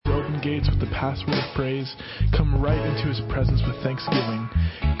gates with the password of praise. Come right into his presence with thanksgiving.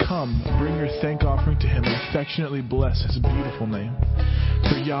 Come, bring your thank offering to him and affectionately bless his beautiful name.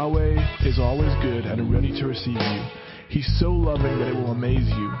 For Yahweh is always good and ready to receive you. He's so loving that it will amaze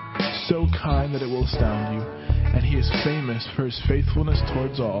you, so kind that it will astound you, and he is famous for his faithfulness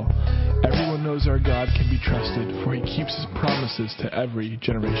towards all. Everyone knows our God can be trusted, for he keeps his promises to every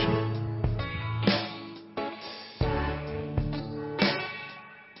generation.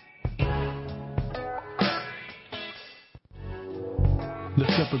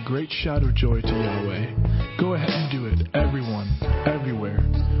 Lift up a great shout of joy to Yahweh. Go ahead and do it, everyone, everywhere.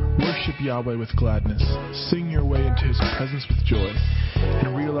 Worship Yahweh with gladness. Sing your way into his presence with joy.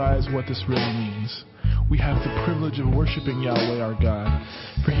 And realize what this really means. We have the privilege of worshiping Yahweh our God,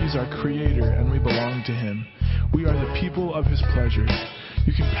 for he is our creator and we belong to him. We are the people of his pleasure.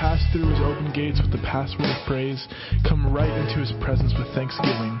 You can pass through his open gates with the password of praise. Come right into his presence with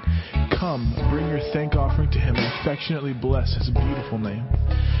thanksgiving. Come, bring your thank offering to him and affectionately bless his beautiful name.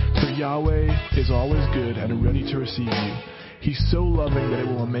 For Yahweh is always good and ready to receive you. He's so loving that it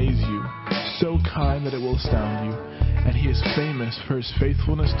will amaze you, so kind that it will astound you, and he is famous for his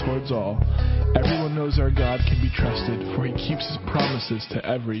faithfulness towards all. Everyone knows our God can be trusted, for he keeps his promises to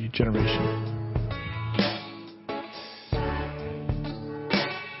every generation.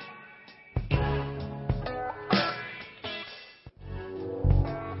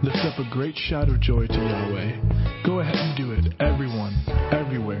 Lift up a great shout of joy to Yahweh. Go ahead and do it, everyone,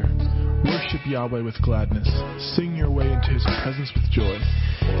 everywhere. Worship Yahweh with gladness. Sing your way into his presence with joy.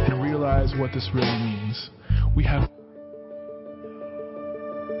 And realize what this really means. We have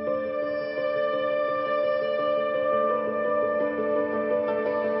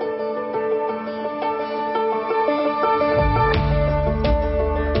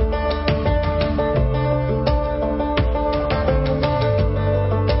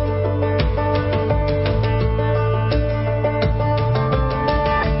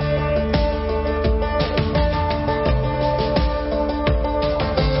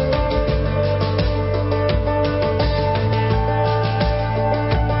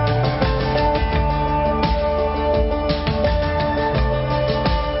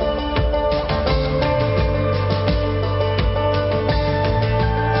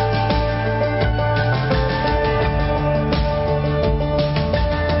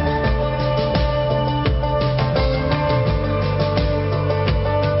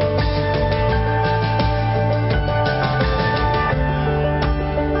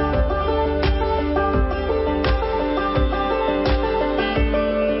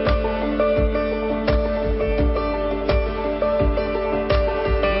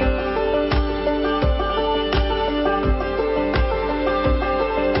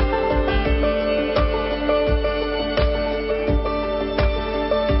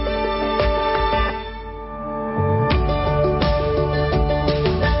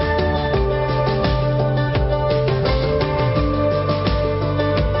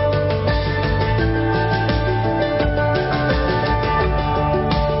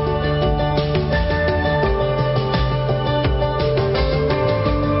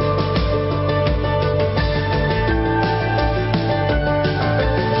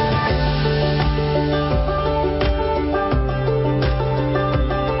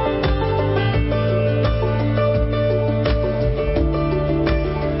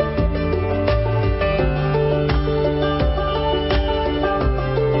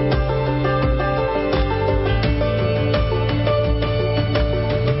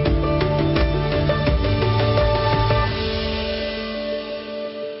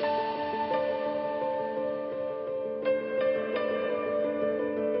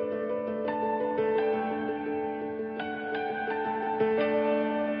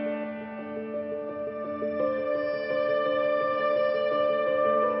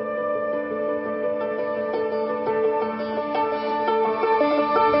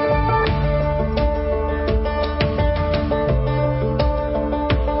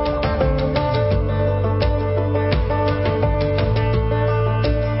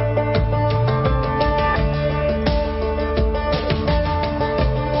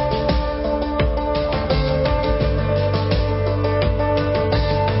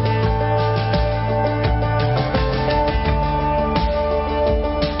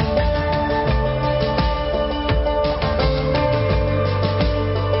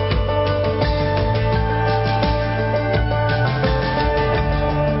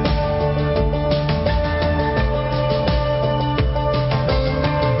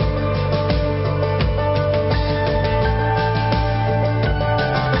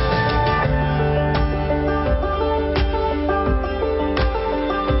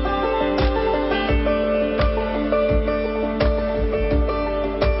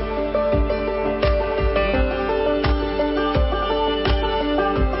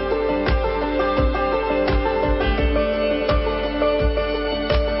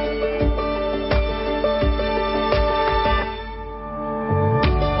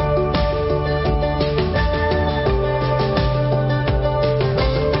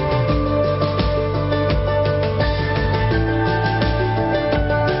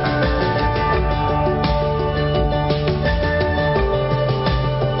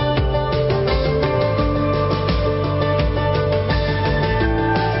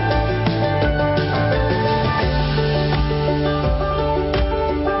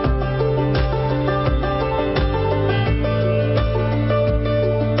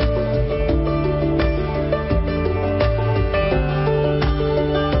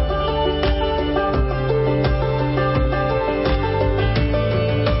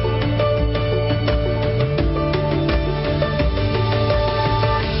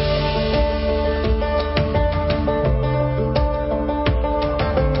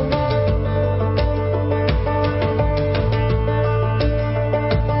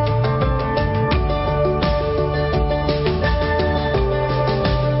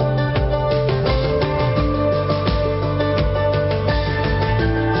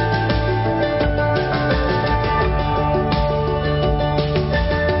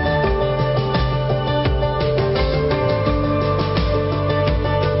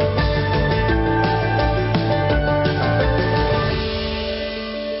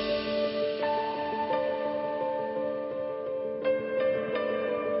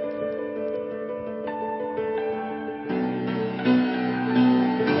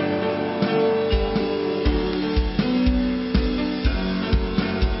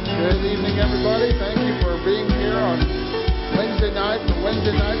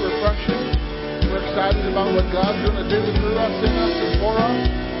excited about what God's going to do through us, in us, and for us.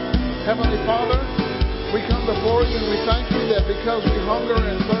 Heavenly Father, we come before you and we thank you that because we hunger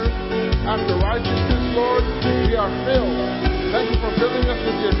and thirst after righteousness, Lord, we are filled. Thank you for filling us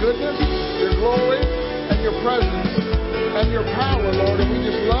with your goodness, your glory, and your presence, and your power, Lord. And we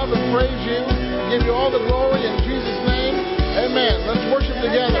just love and praise you, give you all the glory in Jesus' name. Amen. Let's worship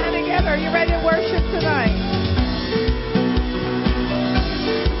together. Let's stand together. Are you ready to worship tonight?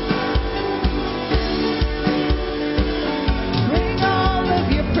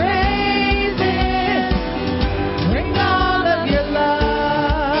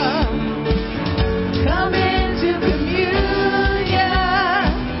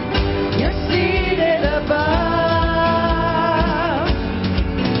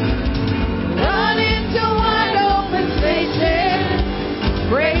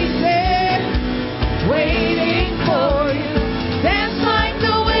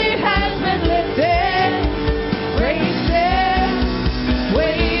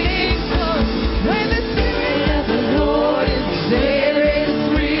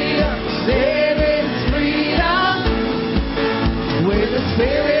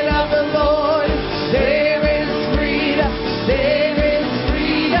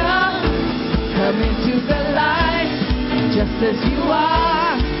 As you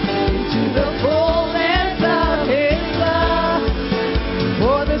are, into the fullness of His love.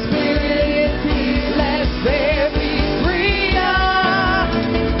 For the Spirit is here, let there be freedom.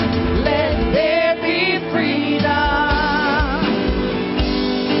 Let there be freedom.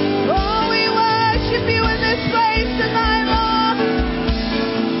 Oh, we worship you in this place tonight, Lord.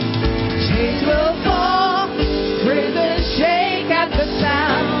 Chains will fall, prisons shake at the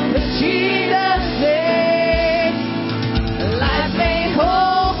sound of Jesus' name.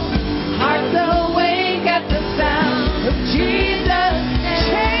 Hearts awake at the sound of Jesus'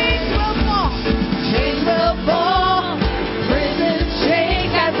 name.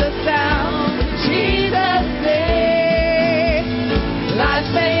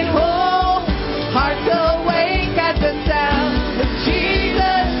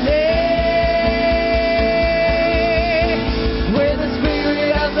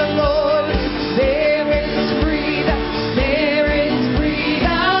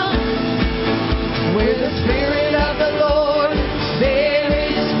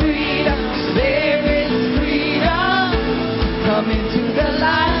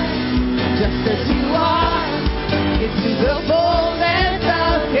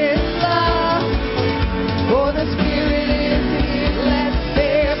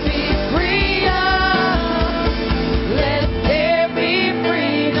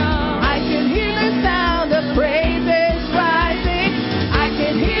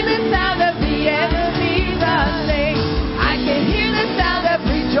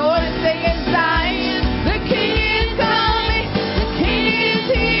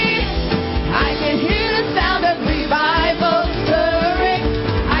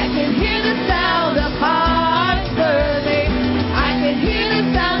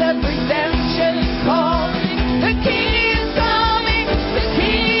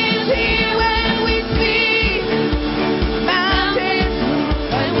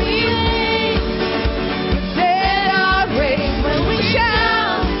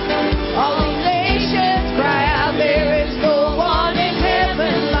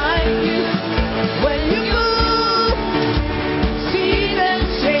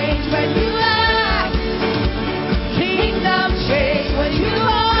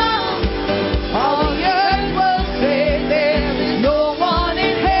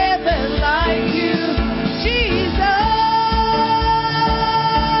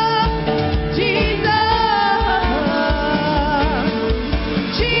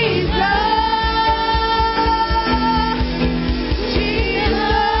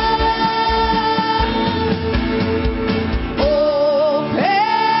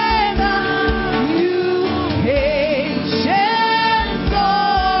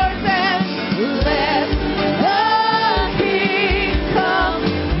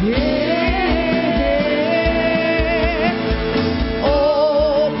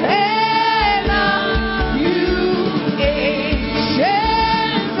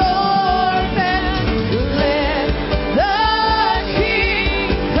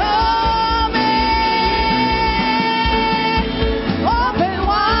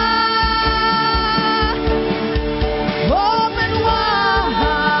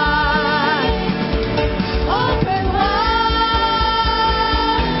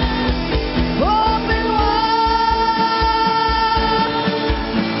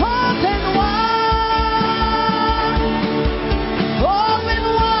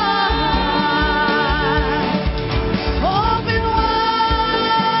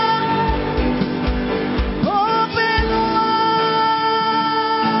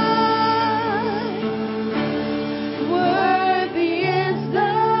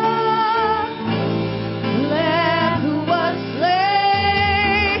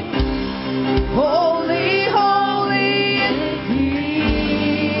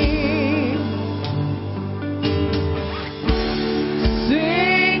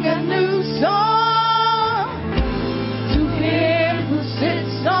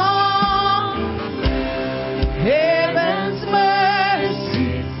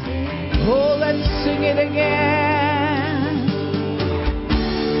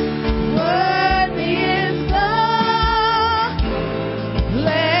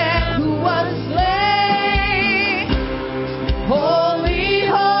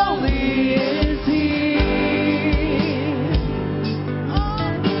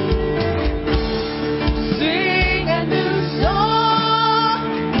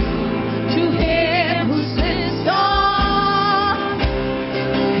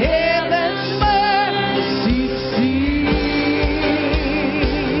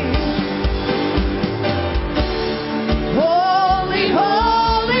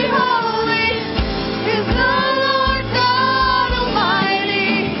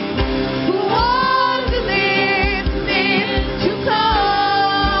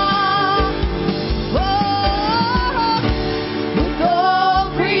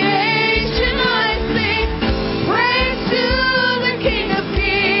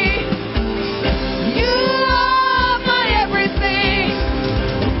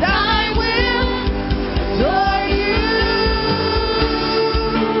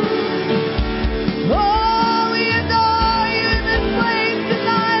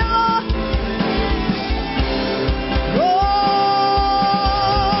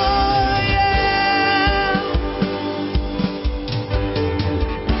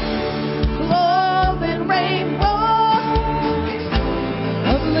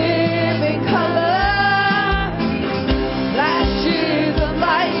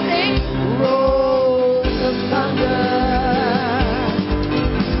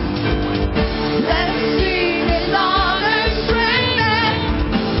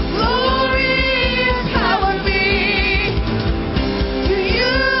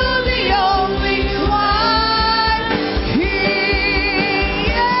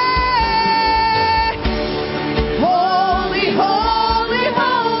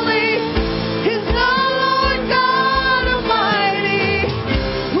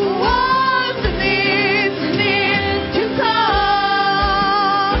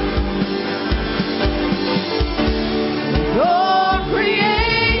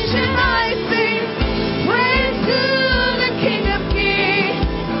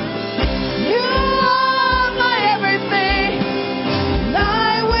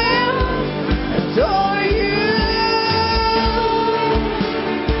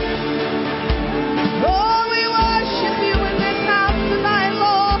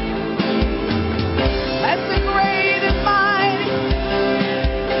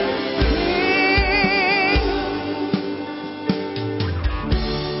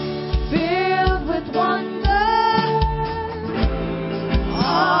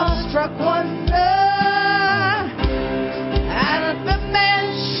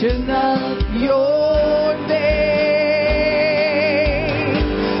 mention of your name.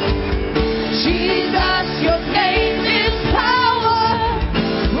 Jesus, your name is power,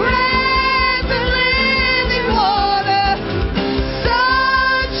 breath and living water,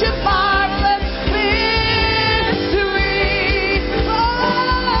 such a marvelous mystery. Oh,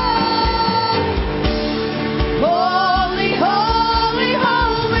 holy, holy,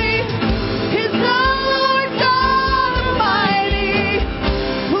 holy is the Lord God Almighty,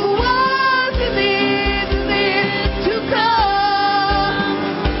 who was and is to come.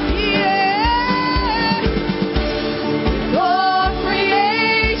 Yeah. All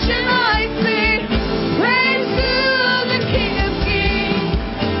creation I sing praise to the King of Kings.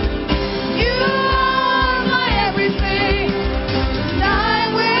 You are my everything, and I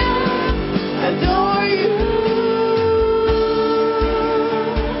will adore you.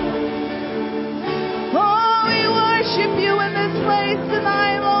 Oh, we worship you in this place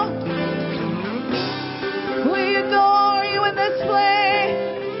tonight, Lord. We adore you in this place.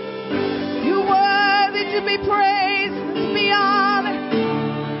 You're worthy to be praised, to be honored.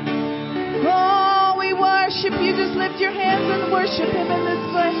 Oh, we worship you. Just lift your hands and worship him in this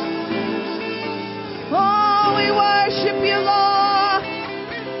place. Oh, we worship you, Lord.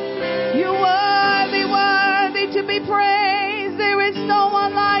 You're worthy, worthy to be praised. There is no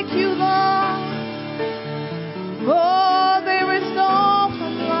one like you, Lord. Oh, there is no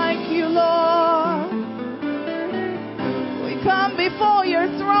one like you, Lord. We come before your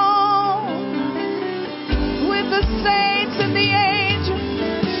throne with the saints and the angels.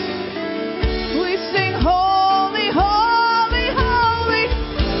 We sing holy, holy, holy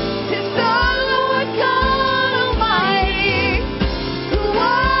is the Lord God Almighty, who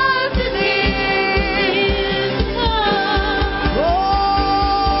was and is to come. Oh,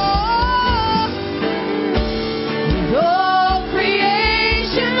 all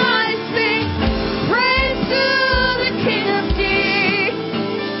creation I sing praise to the King of Kings.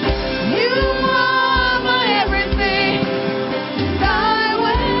 You are my everything, and I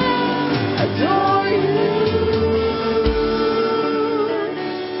will adore you.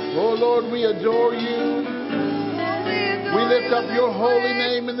 Oh Lord, we adore you. We lift up your holy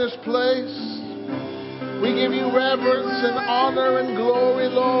name in this place. We give you reverence and honor and glory,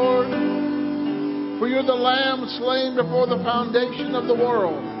 Lord. For you're the Lamb slain before the foundation of the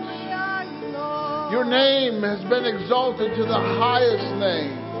world. Your name has been exalted to the highest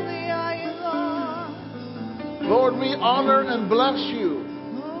name. Lord, we honor and bless you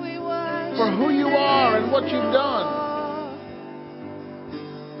for who you are and what you've done.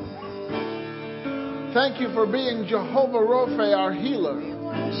 Thank you for being Jehovah Rophe, our healer,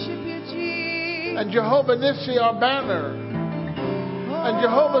 and Jehovah Nissi, our banner, and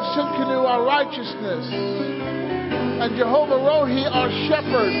Jehovah Sidkenu, our righteousness, and Jehovah Rohi, our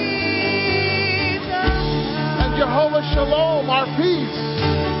shepherd, and Jehovah Shalom, our peace.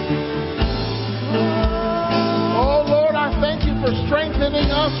 Oh Lord, I thank you for strengthening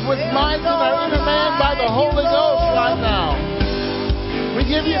us with might in our inner man by the Holy Ghost right now. We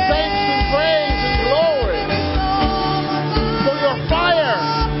give you thanks and praise and glory for your fire,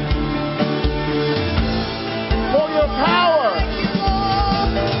 for your power,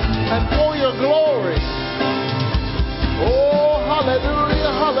 and for your glory. Oh,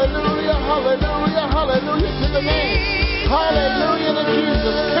 hallelujah, hallelujah, hallelujah, hallelujah to the name. Hallelujah to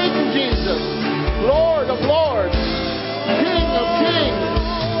Jesus, King Jesus, Lord of lords, King of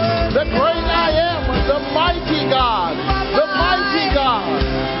kings, the great I am, the mighty God, the mighty God.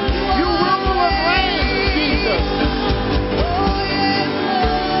 You rule and reign, Jesus.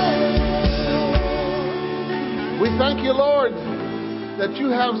 We thank you, Lord, that you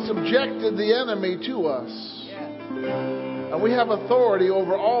have subjected the enemy to us. And we have authority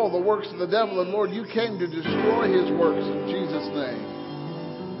over all the works of the devil. And Lord, you came to destroy his works in Jesus' name.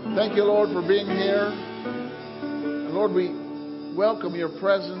 Thank you, Lord, for being here. And Lord, we welcome your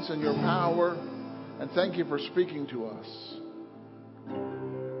presence and your power. And thank you for speaking to us.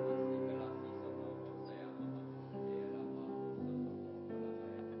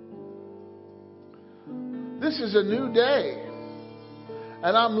 This is a new day.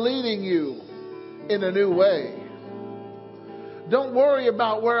 And I'm leading you in a new way. Don't worry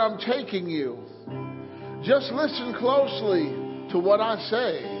about where I'm taking you. Just listen closely to what I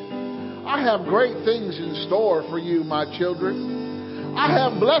say. I have great things in store for you, my children. I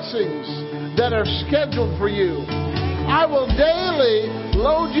have blessings that are scheduled for you. I will daily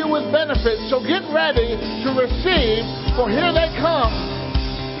load you with benefits, so get ready to receive, for here they come.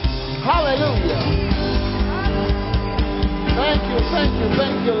 Hallelujah. Thank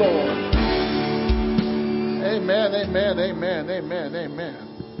you, Lord. Amen, amen, amen, amen, amen.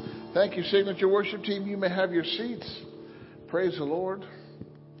 Thank you, Signature Worship Team. You may have your seats. Praise the Lord.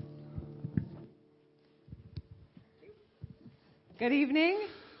 Good evening.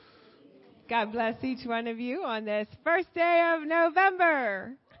 God bless each one of you on this first day of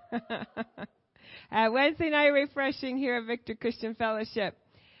November. At Wednesday night refreshing here at Victor Christian Fellowship.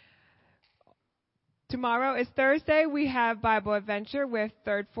 Tomorrow is Thursday. We have Bible Adventure with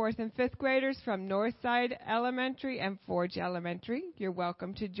 3rd, 4th, and 5th graders from Northside Elementary and Forge Elementary. You're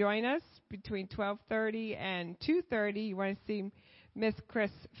welcome to join us between 12:30 and 2:30. You want to see Miss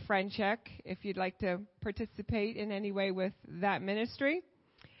Chris Frenchek if you'd like to participate in any way with that ministry.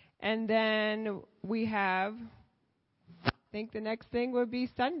 And then we have, I think the next thing would be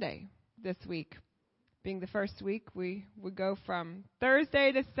Sunday this week. Being the first week, we would go from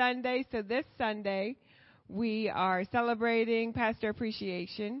Thursday to Sunday. So this Sunday, we are celebrating Pastor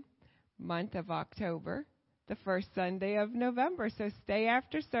Appreciation Month of October, the first Sunday of November. So stay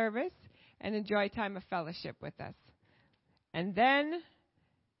after service and enjoy time of fellowship with us. And then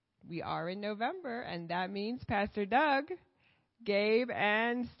we are in November, and that means Pastor Doug, Gabe,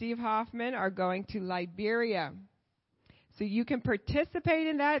 and Steve Hoffman are going to Liberia. So you can participate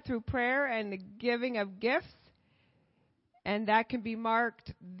in that through prayer and the giving of gifts. And that can be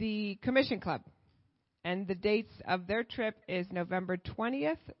marked the Commission Club. And the dates of their trip is November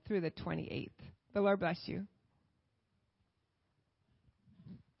 20th through the 28th. The Lord bless you.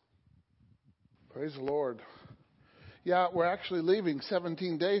 Praise the Lord. Yeah, we're actually leaving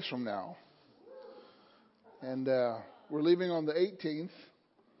 17 days from now. And we're leaving on the 18th,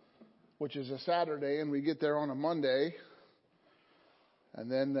 which is a Saturday, and we get there on a Monday. And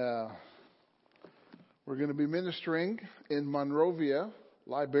then we're going to be ministering in Monrovia,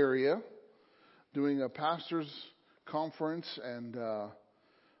 Liberia, doing a pastor's conference and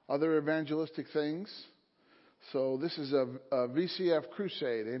other evangelistic things. So this is a VCF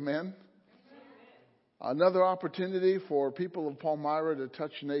crusade, amen? Another opportunity for people of Palmyra to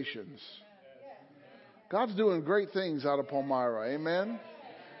touch nations. God's doing great things out of Palmyra, amen?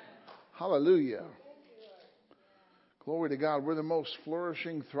 Hallelujah. Glory to God. We're the most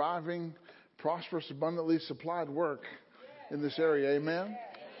flourishing, thriving, prosperous, abundantly supplied work in this area. Amen.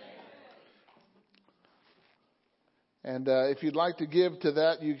 And if you'd like to give to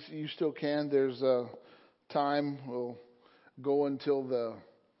that, you still can. There's a time. We'll go until the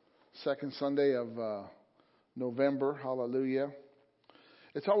second Sunday of November. Hallelujah.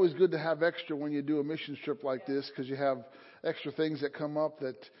 It's always good to have extra when you do a mission trip like this, because you have extra things that come up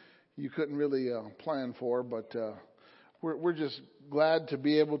that you couldn't really plan for. But we're just glad to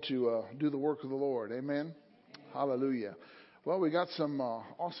be able to do the work of the Lord. Amen. Hallelujah. Well, we got some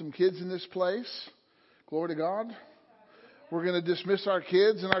awesome kids in this place. Glory to God. We're going to dismiss our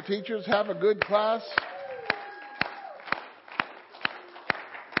kids and our teachers. Have a good class.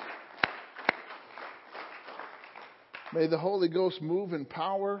 May the Holy Ghost move in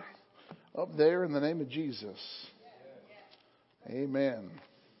power up there in the name of Jesus. Amen.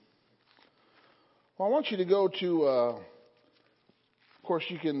 Well, I want you to go to, of course,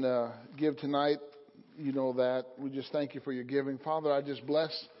 you can give tonight. You know that. We just thank you for your giving. Father, I just bless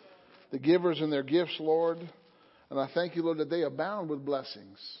the givers and their gifts, Lord. And I thank you, Lord, that they abound with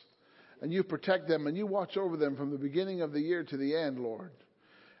blessings. And you protect them and you watch over them from the beginning of the year to the end, Lord.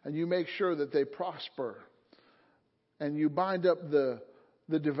 And you make sure that they prosper. And you bind up the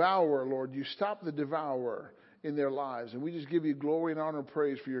devourer, Lord. You stop the devourer in their lives. And we just give you glory and honor and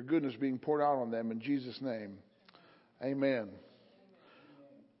praise for your goodness being poured out on them in Jesus' name. Amen.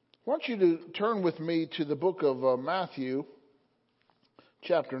 I want you to turn with me to the book of Matthew,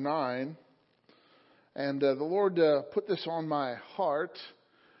 chapter 9. And the Lord put this on my heart.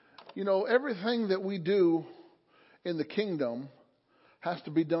 You know, everything that we do in the kingdom has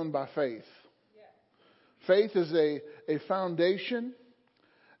to be done by faith. Faith is a foundation.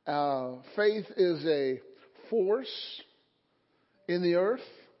 Faith is a force in the earth.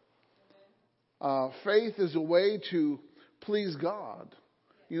 Faith is a way to please God.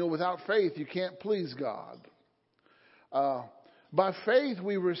 You know, without faith, you can't please God. By faith,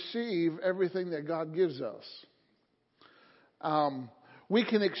 we receive everything that God gives us. We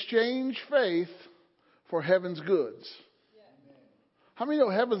can exchange faith for heaven's goods. How many know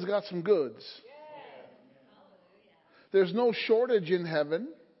heaven's got some goods? There's no shortage in heaven.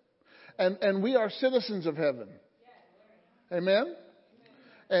 And we are citizens of heaven. Amen?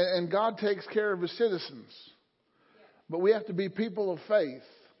 And God takes care of his citizens. But we have to be people of faith.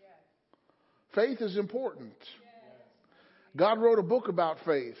 Faith is important. God wrote a book about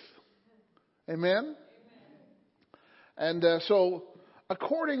faith. Amen? And so,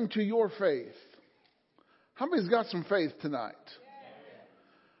 according to your faith, how many's got some faith tonight?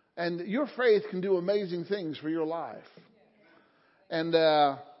 And your faith can do amazing things for your life. And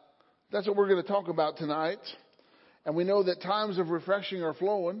that's what we're going to talk about tonight. And we know that times of refreshing are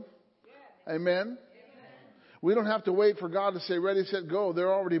flowing. Amen. We don't have to wait for God to say, ready, set, go.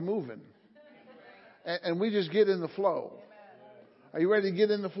 They're already moving. And we just get in the flow. Are you ready to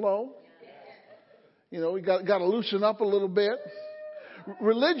get in the flow? You know, we got to loosen up a little bit.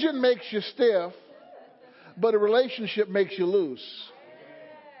 Religion makes you stiff, but a relationship makes you loose.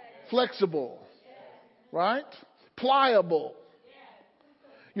 Flexible. Right? Pliable.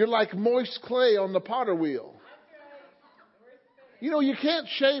 You're like moist clay on the potter wheel. You know, you can't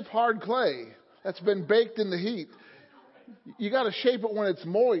shape hard clay that's been baked in the heat. You got to shape it when it's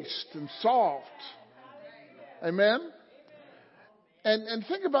moist and soft. Amen? And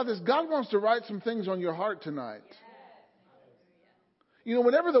think about this. God wants to write some things on your heart tonight. You know,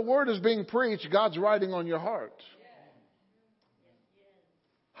 whenever the word is being preached, God's writing on your heart.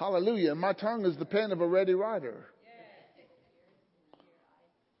 Hallelujah. And my tongue is the pen of a ready writer.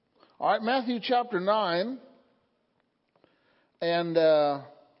 All right, Matthew chapter 9. And go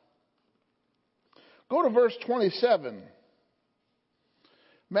to verse 27.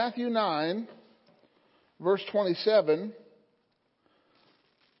 Matthew 9, verse 27.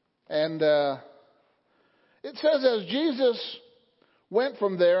 And it says, as Jesus went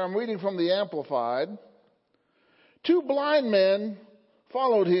from there, I'm reading from the Amplified, 2 blind men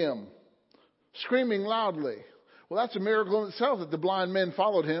followed him, screaming loudly. Well, that's a miracle in itself that the blind men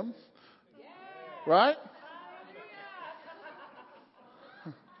followed him. Right?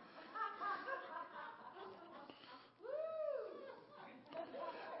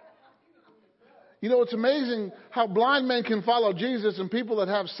 You know, it's amazing how blind men can follow Jesus and people that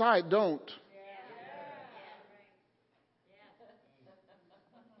have sight don't.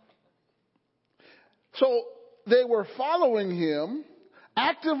 So they were following him,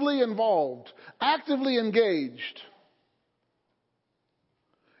 actively involved, actively engaged.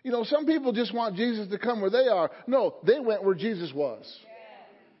 You know, some people just want Jesus to come where they are. No, they went where Jesus was.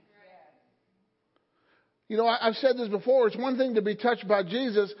 You know, I've said this before. It's one thing to be touched by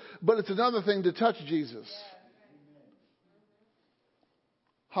Jesus, but it's another thing to touch Jesus.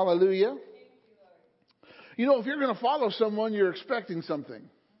 Hallelujah. You know, if you're going to follow someone, you're expecting something.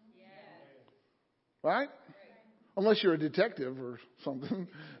 Right? Unless you're a detective or something.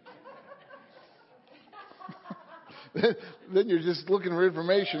 Then you're just looking for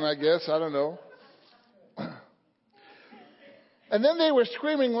information, I guess. I don't know. And then they were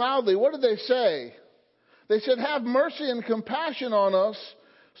screaming loudly. What did they say? They said, have mercy and compassion on us,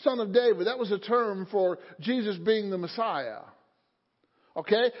 Son of David. That was a term for Jesus being the Messiah.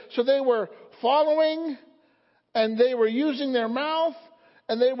 Okay? So they were following and they were using their mouth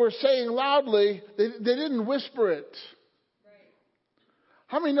and they were saying loudly. They didn't whisper it.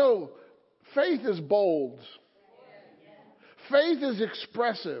 How many know faith is bold? Faith is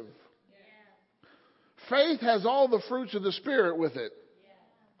expressive. Faith has all the fruits of the Spirit with it.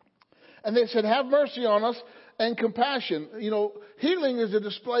 And they said, have mercy on us and compassion. You know, healing is a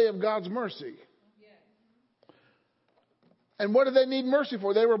display of God's mercy. And what did they need mercy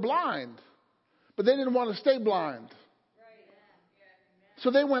for? They were blind. But they didn't want to stay blind. So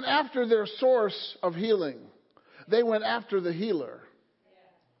they went after their source of healing. They went after the healer.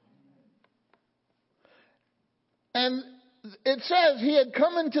 And it says he had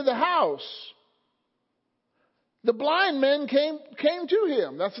come into the house. The blind men came to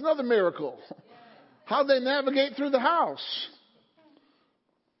him. That's another miracle. How'd they navigate through the house?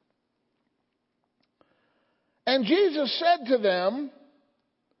 And Jesus said to them,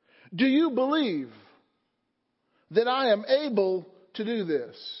 do you believe that I am able to do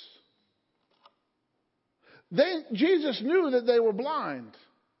this? Jesus knew that they were blind.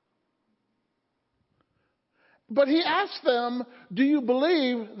 But he asked them, do you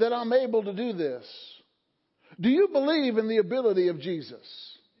believe that I'm able to do this? Do you believe in the ability of Jesus?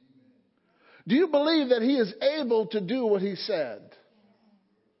 Do you believe that he is able to do what he said?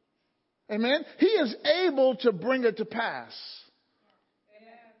 Amen? He is able to bring it to pass.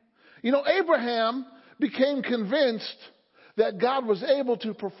 You know, Abraham became convinced that God was able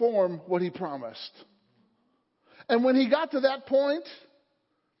to perform what he promised. And when he got to that point,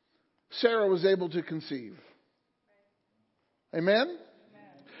 Sarah was able to conceive. Amen?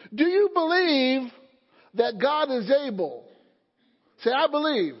 Do you believe that God is able? Say, I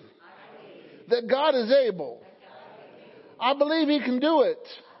believe that God is able. I believe he can do it.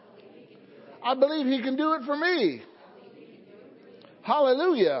 I believe he can do it for me.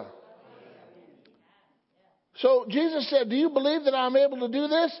 Hallelujah. So Jesus said, do you believe that I'm able to do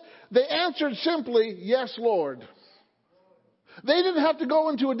this? They answered simply, yes, Lord. They didn't have to go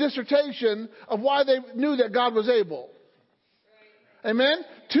into a dissertation of why they knew that God was able. Amen?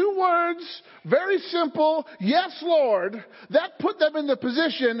 2 words, very simple, yes, Lord, that put them in the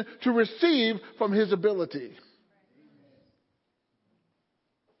position to receive from his ability.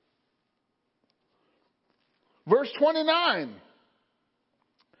 Verse 29.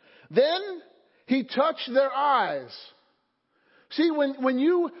 Then he touched their eyes. See, when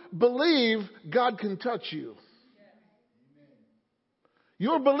you believe, God can touch you.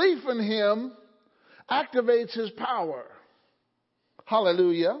 Your belief in him activates his power.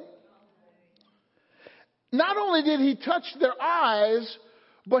 Hallelujah. Not only did he touch their eyes,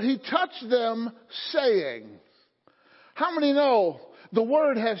 but he touched them saying. How many know the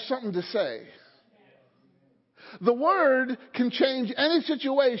word has something to say? The word can change any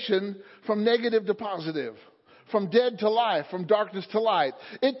situation from negative to positive, from dead to life, from darkness to light.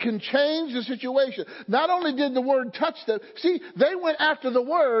 It can change the situation. Not only did the word touch them, see, they went after the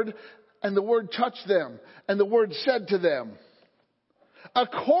word, and the word touched them, and the word said to them,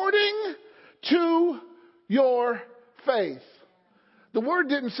 according to your faith. The word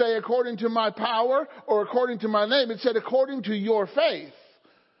didn't say according to my power or according to my name. It said according to your faith.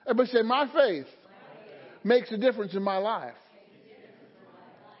 Everybody say, my faith makes a difference in my life.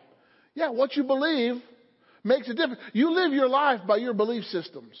 Yeah, what you believe makes a difference. You live your life by your belief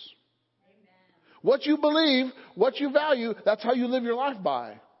systems. What you believe, what you value, that's how you live your life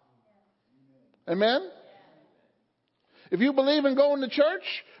by. Amen? If you believe in going to church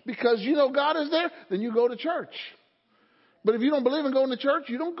because you know God is there, then you go to church. But if you don't believe in going to church,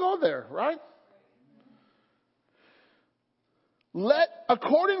 you don't go there, right?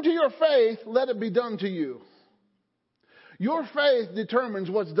 According to your faith, let it be done to you. Your faith determines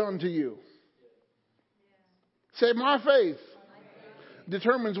what's done to you. Say, my faith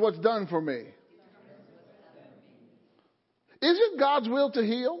determines what's done for me. Is it God's will to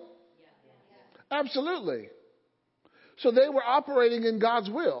heal? Absolutely. So they were operating in God's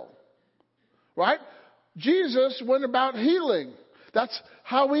will. Right? Jesus went about healing. That's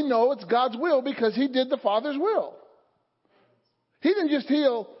how we know it's God's will, because he did the Father's will. He didn't just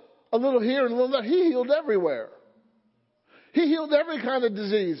heal a little here and a little there. He healed everywhere. He healed every kind of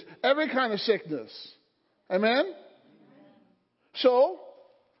disease, every kind of sickness. Amen? So,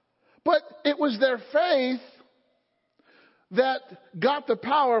 but it was their faith that got the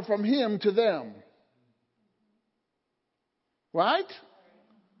power from him to them. Right?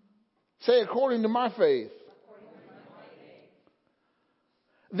 Say, according to my faith.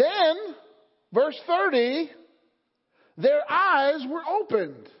 Then, verse 30, their eyes were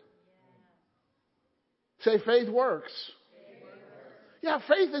opened. Say, faith works. Yeah,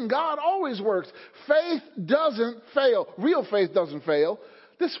 faith in God always works. Faith doesn't fail. Real faith doesn't fail.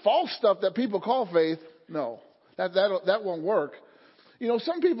 This false stuff that people call faith, no, that won't work. You know,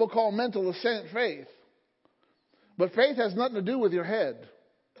 some people call mental assent faith. But faith has nothing to do with your head.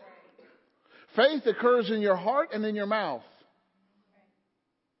 Faith occurs in your heart and in your mouth.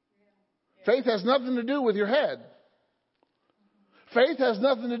 Faith has nothing to do with your head. Faith has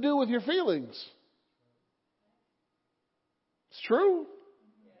nothing to do with your feelings. It's true.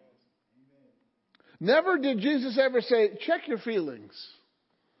 Never did Jesus ever say, check your feelings.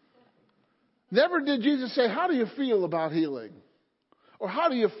 Never did Jesus say, how do you feel about healing? Or how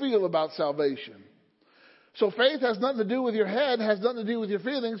do you feel about salvation? So faith has nothing to do with your head, has nothing to do with your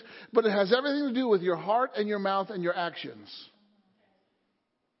feelings, but it has everything to do with your heart and your mouth and your actions.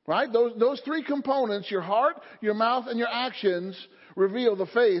 Right? Those 3 components, your heart, your mouth, and your actions, reveal the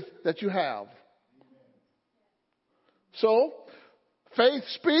faith that you have. So, faith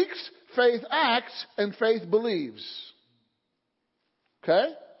speaks, faith acts, and faith believes.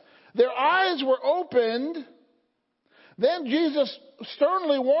 Okay? Their eyes were opened. Then Jesus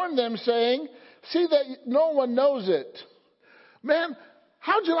sternly warned them, saying, see that no one knows it. Man,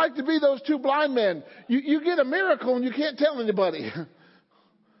 how'd you like to be those 2 blind men? You get a miracle and you can't tell anybody.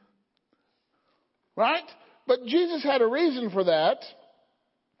 Right? But Jesus had a reason for that.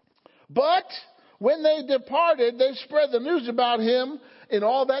 But when they departed, they spread the news about him in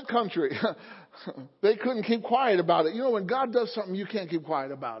all that country. They couldn't keep quiet about it. You know, when God does something, you can't keep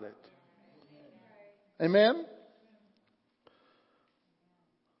quiet about it. Amen?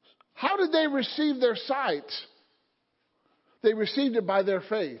 How did they receive their sight? They received it by their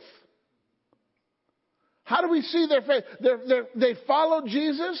faith. How do we see their faith? They followed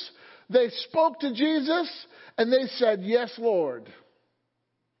Jesus. They spoke to Jesus. And they said, yes, Lord.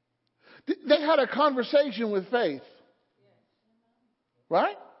 They had a conversation with faith.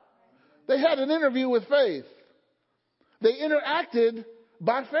 Right? They had an interview with faith. They interacted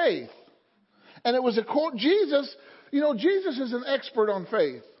by faith. And it was Jesus, You know, Jesus is an expert on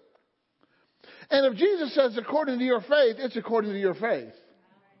faith. And if Jesus says according to your faith, it's according to your faith.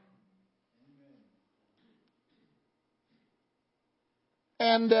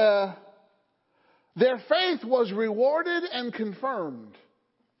 And their faith was rewarded and confirmed.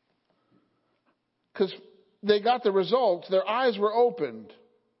 Because they got the results. Their eyes were opened.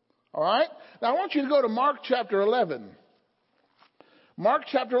 All right? Now I want you to go to Mark chapter 11. Mark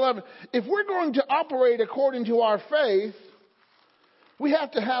chapter 11. If we're going to operate according to our faith, we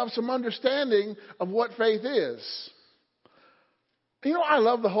have to have some understanding of what faith is. You know, I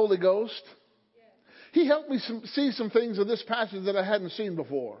love the Holy Ghost. He helped me see some things of this passage that I hadn't seen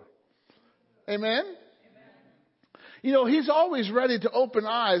before. Amen? You know, He's always ready to open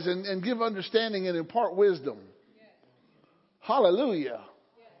eyes and give understanding and impart wisdom. Hallelujah.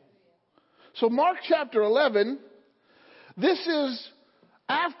 So Mark chapter 11, this is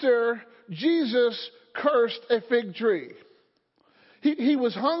after Jesus cursed a fig tree. He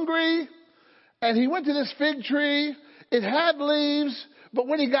was hungry and he went to this fig tree. It had leaves, but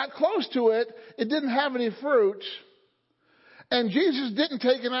when he got close to it, it didn't have any fruit. And Jesus didn't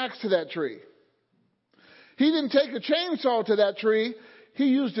take an axe to that tree. He didn't take a chainsaw to that tree. He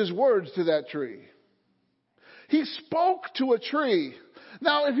used his words to that tree. He spoke to a tree.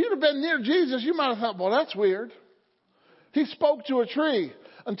 Now, if you'd have been near Jesus, you might have thought, well, that's weird. He spoke to a tree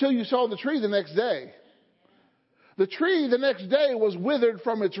until you saw the tree the next day. The tree the next day was withered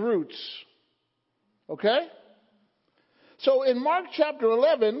from its roots. Okay? So in Mark chapter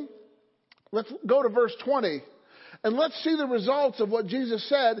 11, let's go to verse 20. And let's see the results of what Jesus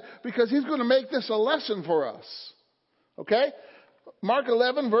said, because He's going to make this a lesson for us. Okay? Mark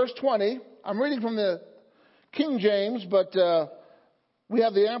 11, verse 20. I'm reading from the King James, but we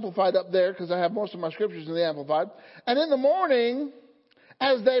have the Amplified up there because I have most of my scriptures in the Amplified. And in the morning,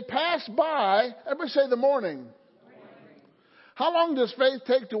 as they passed by, everybody say the morning. How long does faith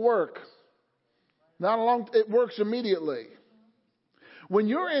take to work? Not long. It works immediately. When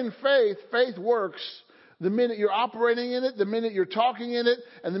you're in faith, faith works the minute you're operating in it, the minute you're talking in it,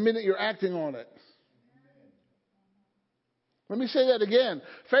 and the minute you're acting on it. Let me say that again.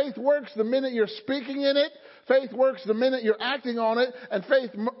 Faith works the minute you're speaking in it. Faith works the minute you're acting on it. And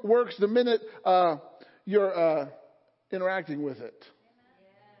faith works the minute you're interacting with it.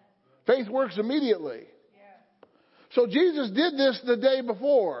 Faith works immediately. So Jesus did this the day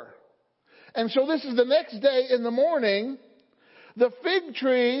before. And so this is the next day in the morning. The fig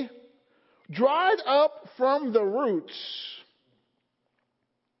tree dried up from the roots.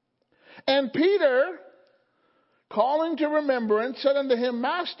 And Peter, calling to remembrance, said unto him,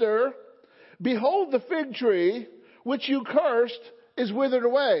 Master, behold, the fig tree which you cursed is withered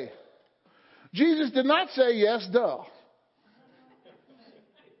away. Jesus did not say, yes, duh.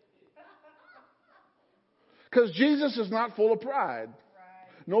 Because Jesus is not full of pride,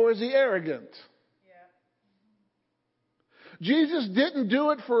 nor is He arrogant. Jesus didn't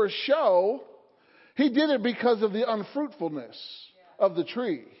do it for a show. He did it because of the unfruitfulness of the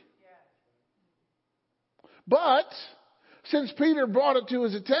tree. But since Peter brought it to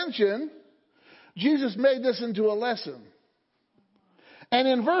his attention, Jesus made this into a lesson. And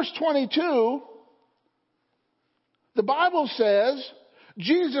in verse 22, the Bible says,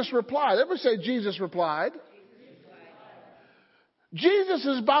 Jesus replied. Everybody say Jesus replied. Jesus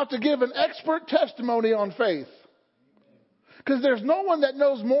is about to give an expert testimony on faith. Because there's no one that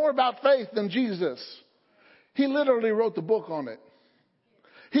knows more about faith than Jesus. He literally wrote the book on it.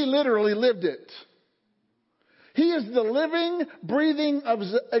 He literally lived it. He is the living, breathing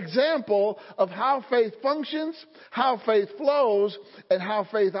example of how faith functions, how faith flows, and how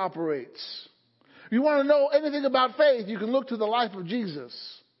faith operates. If you want to know anything about faith, you can look to the life of Jesus.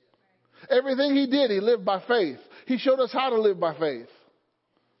 Everything He did, He lived by faith. He showed us how to live by faith.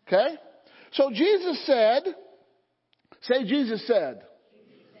 Okay? So Jesus said, say Jesus said.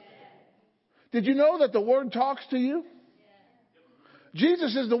 Did you know that the Word talks to you?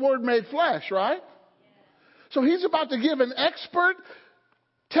 Jesus is the Word made flesh, right? So He's about to give an expert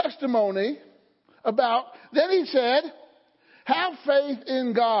testimony about, then He said, have faith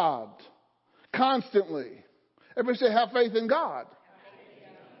in God constantly. Everybody say, have faith in God.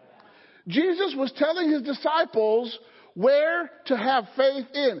 Jesus was telling His disciples where to have faith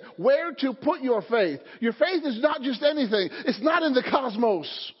in, where to put your faith. Your faith is not just anything. It's not in the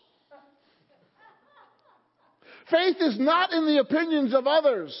cosmos. Faith is not in the opinions of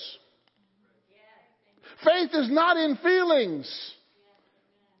others. Faith is not in feelings.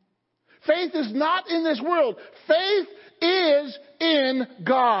 Faith is not in this world. Faith is in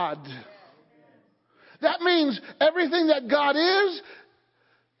God. That means everything that God is,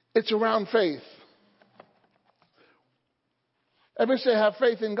 it's around faith. Everybody say, have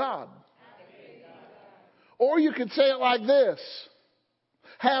faith in God. Or you could say it like this.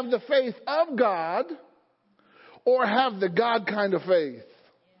 Have the faith of God or have the God kind of faith.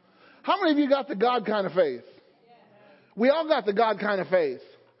 How many of you got the God kind of faith? We all got the God kind of faith.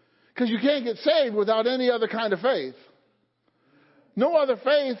 Because you can't get saved without any other kind of faith. No other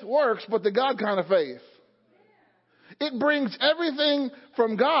faith works but the God kind of faith. It brings everything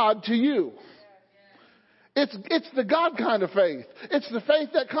from God to you. It's the God kind of faith. It's the faith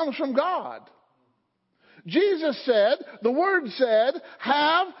that comes from God. Jesus said, the Word said,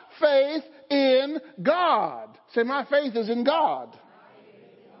 have faith in God. Say, my faith is in God.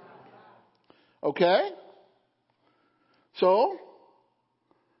 Okay? So,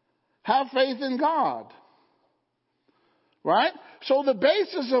 have faith in God. Right? So the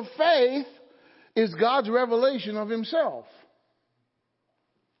basis of faith is God's revelation of Himself.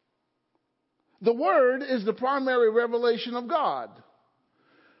 The Word is the primary revelation of God.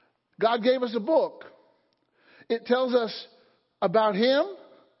 God gave us a book. It tells us about Him.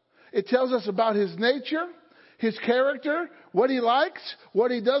 It tells us about His nature, His character, what He likes,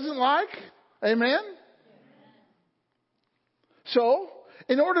 what He doesn't like. Amen? So,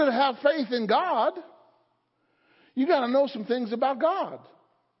 in order to have faith in God, you got to know some things about God.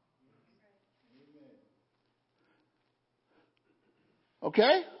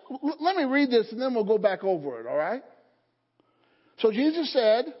 Okay? Let me read this and then we'll go back over it, all right? So Jesus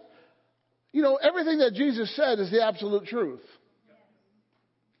said, everything that Jesus said is the absolute truth.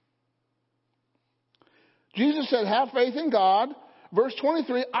 Jesus said, have faith in God. Verse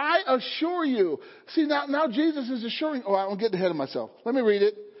 23, I assure you. See, now Jesus is assuring. Oh, I'm getting ahead of myself. Let me read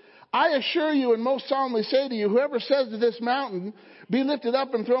it. I assure you and most solemnly say to you, whoever says to this mountain, be lifted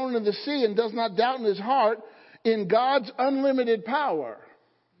up and thrown into the sea and does not doubt in his heart in God's unlimited power,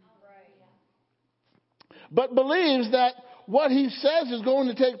 but believes that what he says is going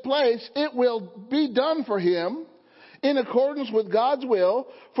to take place, it will be done for him in accordance with God's will.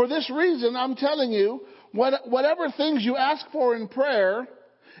 For this reason, I'm telling you, whatever things you ask for in prayer,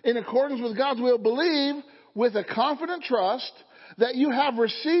 in accordance with God's will, believe with a confident trust that you have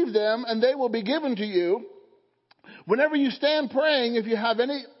received them and they will be given to you. Whenever you stand praying, if you have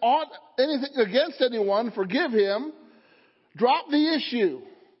anything against anyone, forgive him. Drop the issue.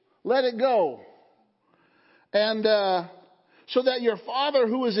 Let it go. And so that your Father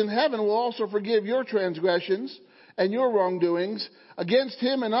who is in heaven will also forgive your transgressions and your wrongdoings against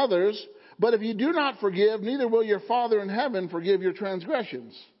him and others. But if you do not forgive, neither will your Father in heaven forgive your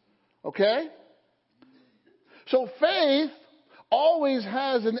transgressions. Okay? So faith always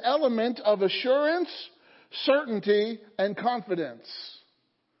has an element of assurance, certainty, and confidence.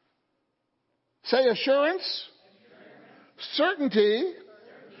 Say assurance, certainty,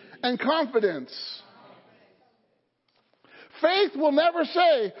 and confidence. Faith will never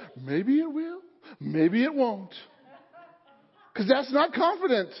say, maybe it will, maybe it won't. Because that's not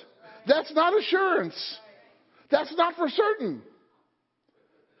confident. That's not assurance. That's not for certain.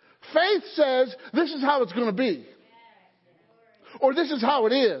 Faith says, this is how it's going to be. Or this is how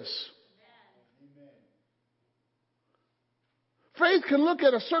it is. Faith can look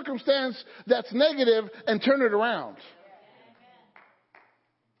at a circumstance that's negative and turn it around.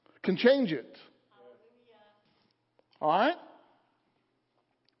 Can change it. All right?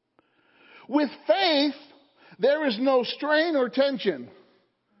 With faith, there is no strain or tension.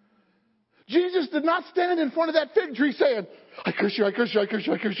 Jesus did not stand in front of that fig tree saying, I curse you, I curse you, I curse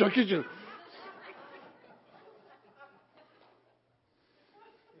you, I curse you, I curse you.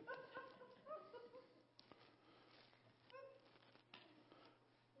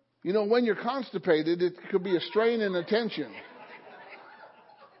 When you're constipated, it could be a strain and a tension.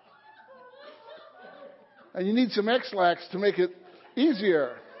 And you need some X-Lax to make it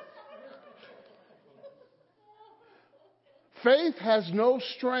easier. Faith has no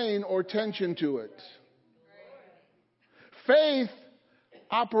strain or tension to it. Faith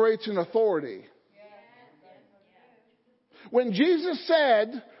operates in authority. When Jesus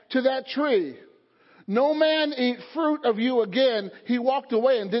said to that tree, no man eat fruit of you again, he walked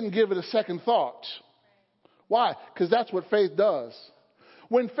away and didn't give it a second thought. Why? Because that's what faith does.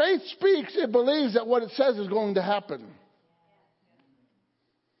 When faith speaks, it believes that what it says is going to happen.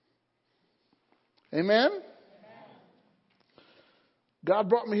 Amen? God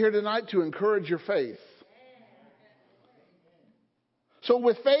brought me here tonight to encourage your faith. So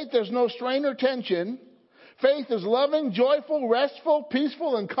with faith, there's no strain or tension. Faith is loving, joyful, restful,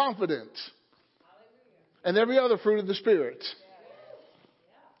 peaceful, and confident. And every other fruit of the Spirit.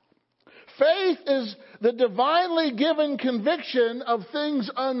 Faith is the divinely given conviction of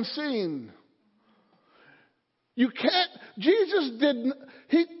things unseen. You can't, Jesus,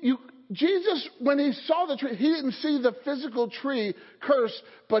 when he saw the tree, he didn't see the physical tree cursed,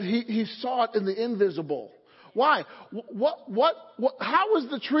 but he saw it in the invisible. Why? How was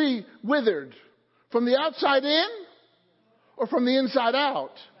the tree withered? From the outside in or from the inside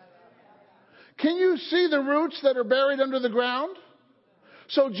out? Can you see the roots that are buried under the ground?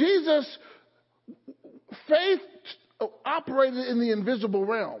 So Jesus, faith operated in the invisible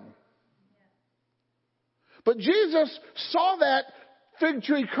realm. But Jesus saw that fig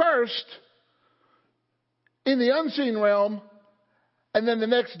tree cursed in the unseen realm, and then the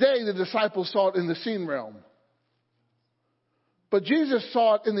next day the disciples saw it in the seen realm. But Jesus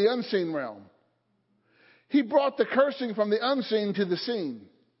saw it in the unseen realm. He brought the cursing from the unseen to the seen.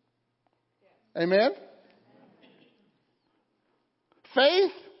 Amen?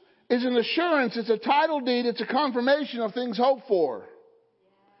 Faith is an assurance. It's a title deed. It's a confirmation of things hoped for.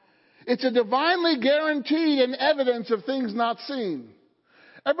 It's a divinely guaranteed and evidence of things not seen.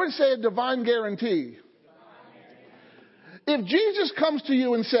 Everybody say a divine guarantee. If Jesus comes to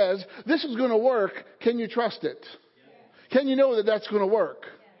you and says, this is going to work, can you trust it? Can you know that that's going to work?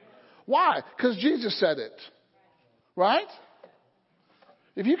 Why? Because Jesus said it. Right?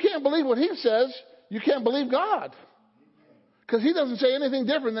 If you can't believe what he says, you can't believe God. Because he doesn't say anything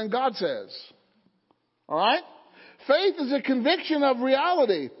different than God says. All right? Faith is a conviction of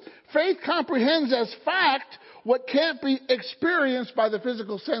reality. Faith comprehends as fact what can't be experienced by the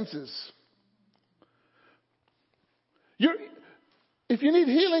physical senses. If you need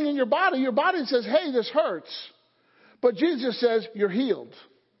healing in your body says, hey, this hurts. But Jesus says, you're healed.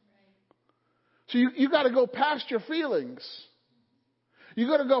 So you got to go past your feelings. You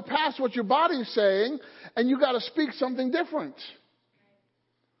got to go past what your body's saying, and you got to speak something different.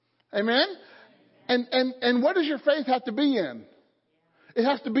 Amen? And what does your faith have to be in? It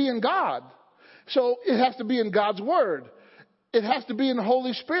has to be in God. So it has to be in God's Word. It has to be in the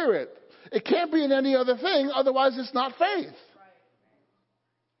Holy Spirit. It can't be in any other thing, otherwise it's not faith.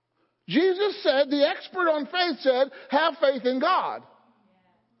 Jesus said, the expert on faith said, have faith in God.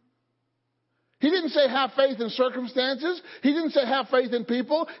 He didn't say have faith in circumstances. He didn't say have faith in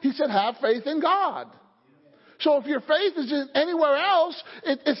people. He said have faith in God. So if your faith is in anywhere else,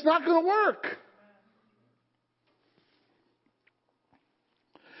 it's not going to work.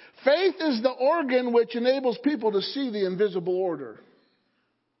 Faith is the organ which enables people to see the invisible order.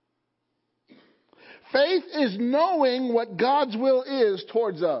 Faith is knowing what God's will is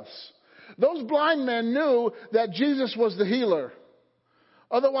towards us. Those blind men knew that Jesus was the healer.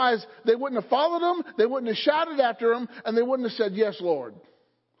 Otherwise, they wouldn't have followed him, they wouldn't have shouted after him, and they wouldn't have said, yes, Lord.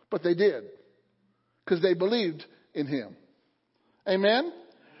 But they did, because they believed in him. Amen?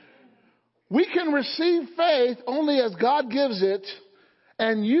 We can receive faith only as God gives it,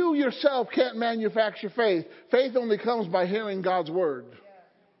 and you yourself can't manufacture faith. Faith only comes by hearing God's word.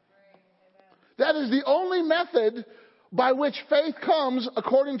 That is the only method by which faith comes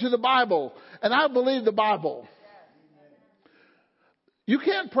according to the Bible. And I believe the Bible. You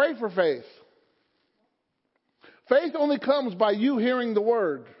can't pray for faith. Faith only comes by you hearing the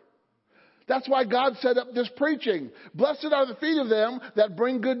word. That's why God set up this preaching. Blessed are the feet of them that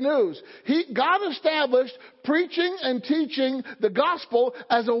bring good news. God established preaching and teaching the gospel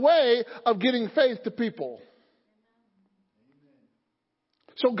as a way of getting faith to people.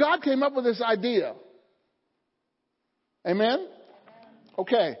 So God came up with this idea. Amen?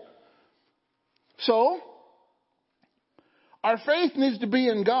 Okay. So, our faith needs to be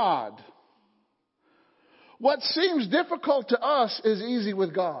in God. What seems difficult to us is easy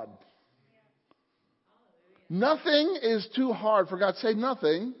with God. Nothing is too hard for God. Say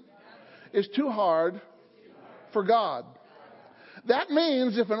nothing is too hard for God. That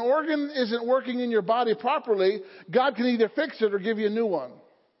means if an organ isn't working in your body properly, God can either fix it or give you a new one.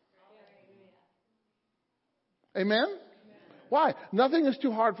 Amen? Why? Nothing is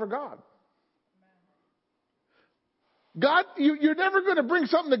too hard for God. God, you're never going to bring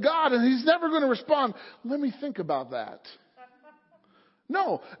something to God and he's never going to respond, let me think about that.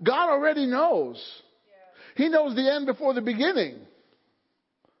 No, God already knows. He knows the end before the beginning.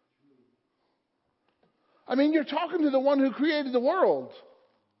 I mean, you're talking to the one who created the world,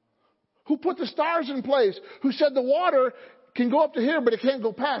 who put the stars in place, who said the water can go up to here, but it can't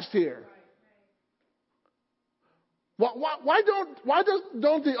go past here. Why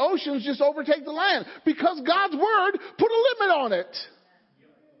don't the oceans just overtake the land? Because God's word put a limit on it.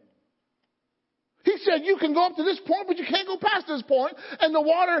 He said, you can go up to this point, but you can't go past this point. And the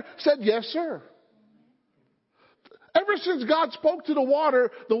water said, yes, sir. Ever since God spoke to the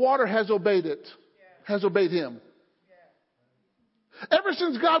water has obeyed it, has obeyed him. Ever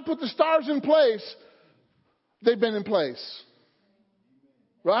since God put the stars in place, they've been in place.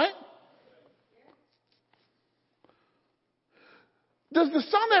 Right? Does the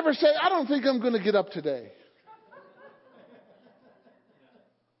sun ever say, I don't think I'm going to get up today?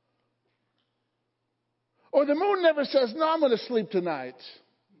 Or the moon never says, no, I'm going to sleep tonight.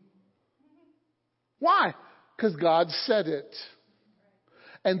 Why? Because God said it.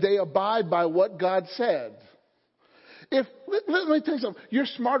 And they abide by what God said. Let me tell you something. You're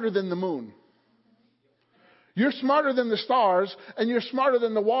smarter than the moon. You're smarter than the stars, and you're smarter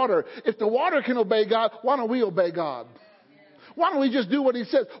than the water. If the water can obey God, why don't we obey God? Why don't we just do what He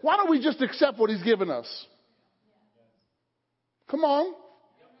said? Why don't we just accept what He's given us? Come on.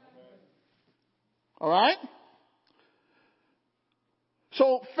 All right?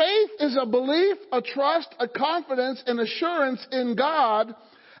 So faith is a belief, a trust, a confidence, an assurance in God,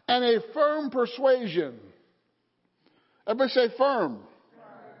 and a firm persuasion. Everybody say firm.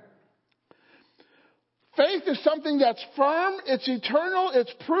 Faith is something that's firm, it's eternal,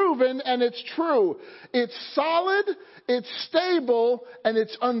 it's proven, and it's true. It's solid, it's stable, and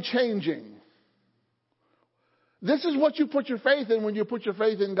it's unchanging. This is what you put your faith in when you put your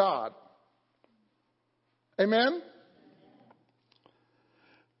faith in God. Amen?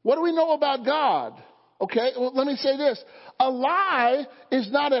 What do we know about God? Okay, well, let me say this. A lie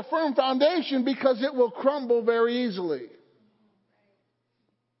is not a firm foundation because it will crumble very easily.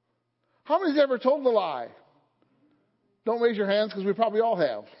 How many's ever told a lie? Don't raise your hands because we probably all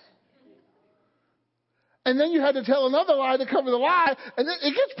have. And then you had to tell another lie to cover the lie, and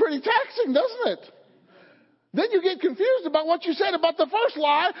it gets pretty taxing, doesn't it? Then you get confused about what you said about the first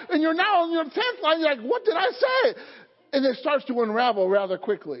lie, and you're now on your 10th lie, you're like, what did I say? And it starts to unravel rather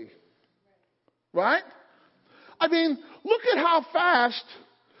quickly. Right? I mean, look at how fast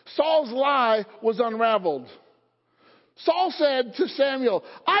Saul's lie was unraveled. Saul said to Samuel,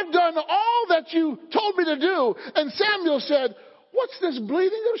 I've done all that you told me to do. And Samuel said, what's this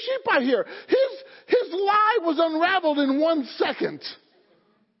bleating of sheep I hear? His lie was unraveled in 1 second.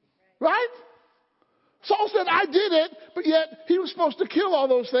 Right? Saul said, I did it, but yet he was supposed to kill all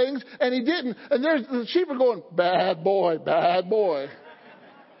those things, and he didn't. And the sheep are going, bad boy, bad boy.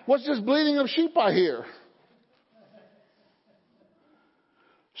 What's this bleating of sheep I hear?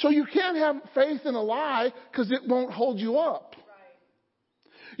 So you can't have faith in a lie because it won't hold you up.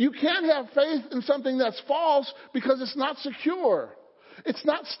 You can't have faith in something that's false because it's not secure. It's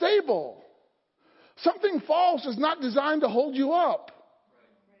not stable. Something false is not designed to hold you up.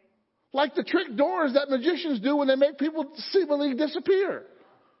 Like the trick doors that magicians do when they make people seemingly disappear.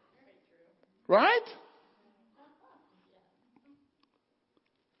 Right?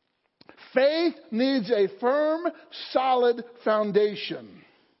 Faith needs a firm, solid foundation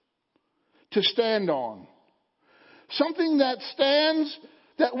to stand on. Something that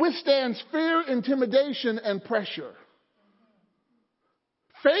withstands fear, intimidation, and pressure.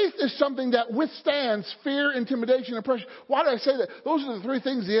 Faith is something that withstands fear, intimidation, and pressure. Why do I say that? Those are the three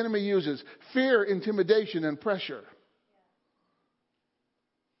things the enemy uses. Fear, intimidation, and pressure.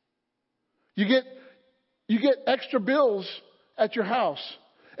 You get extra bills at your house,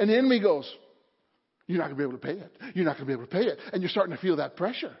 and the enemy goes, you're not going to be able to pay it. You're not going to be able to pay it. And you're starting to feel that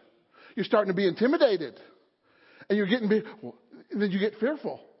pressure. You're starting to be intimidated. And then you get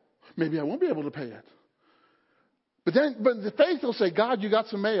fearful. Maybe I won't be able to pay it. But the faith will say, God, you got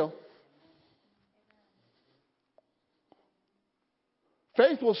some mail.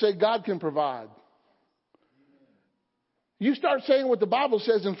 Faith will say, God can provide. You start saying what the Bible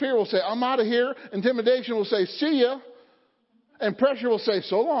says, and fear will say, I'm out of here. Intimidation will say, see ya. And pressure will say,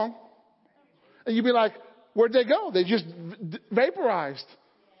 so long. And you'll be like, where'd they go? They just vaporized.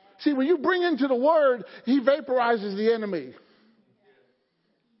 See, when you bring into the Word, He vaporizes the enemy.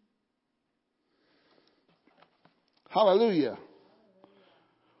 Hallelujah.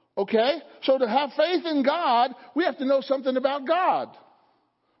 Okay? So to have faith in God, we have to know something about God.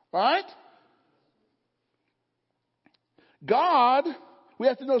 Right? God, we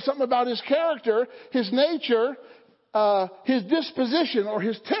have to know something about His character, His nature, His disposition, or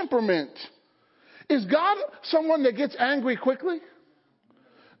His temperament. Is God someone that gets angry quickly?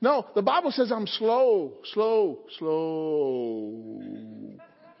 No, the Bible says I'm slow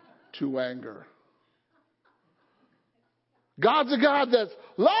to anger. God's a God that's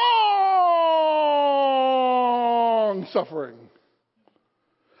long suffering.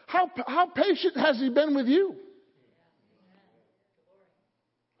 How patient has He been with you?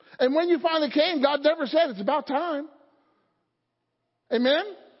 And when you finally came, God never said it's about time. Amen?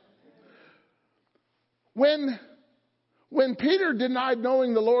 When Peter denied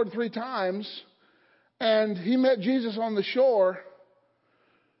knowing the Lord 3 times and he met Jesus on the shore,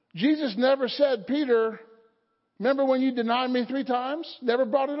 Jesus never said, Peter, Remember when you denied me 3 times? Never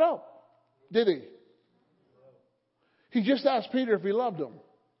brought it up, did he? He just asked Peter if he loved him.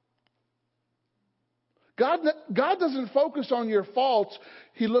 God doesn't focus on your faults.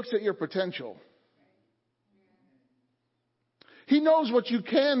 He looks at your potential. He knows what you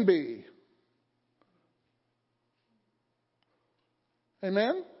can be.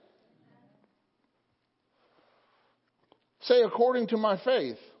 Amen? Say, according to my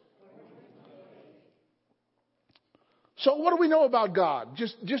faith. So what do we know about God?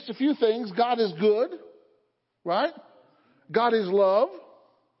 Just a few things. God is good, right? God is love.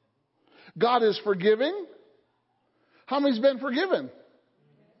 God is forgiving. How many's been forgiven?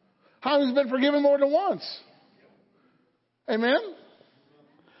 How many's been forgiven more than once? Amen?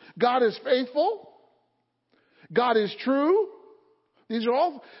 God is faithful. God is true. These are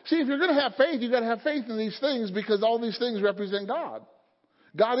all, see, if you're going to have faith, you've got to have faith in these things because all these things represent God.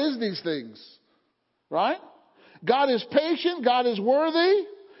 God is these things, right? God is patient. God is worthy.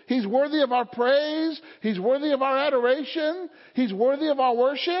 He's worthy of our praise. He's worthy of our adoration. He's worthy of our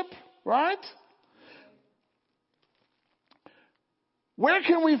worship, right? Where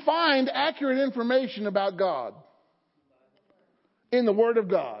can we find accurate information about God? In the Word of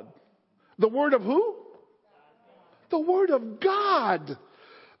God. The Word of who? The Word of God.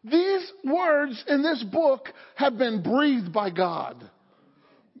 These words in this book have been breathed by God.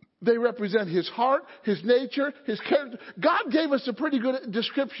 They represent His heart, His nature, His character. God gave us a pretty good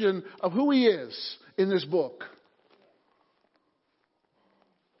description of who He is in this book.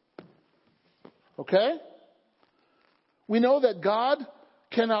 Okay? We know that God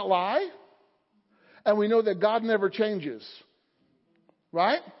cannot lie, and we know that God never changes.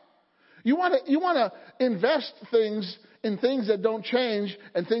 Right? You want to invest things in things that don't change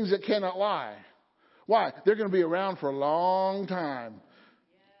and things that cannot lie. Why? They're going to be around for a long time.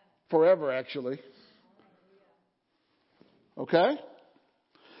 Forever, actually. Okay?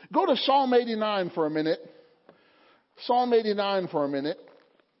 Go to Psalm 89 for a minute. Psalm 89 for a minute.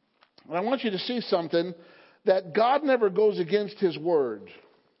 And I want you to see something that God never goes against His word.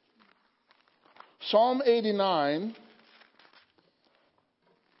 Psalm 89.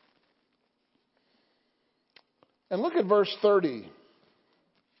 And look at verse 30.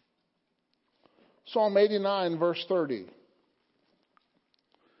 Psalm 89, verse 30.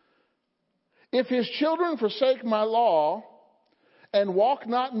 If His children forsake my law and walk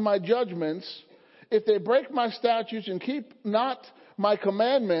not in my judgments, if they break my statutes and keep not my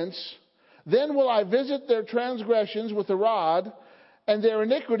commandments, then will I visit their transgressions with a rod and their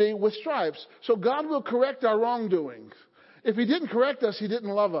iniquity with stripes. So God will correct our wrongdoings. If He didn't correct us, He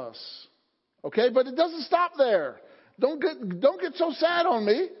didn't love us. Okay, but it doesn't stop there. Don't get so sad on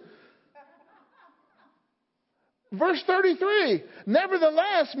me. Verse 33,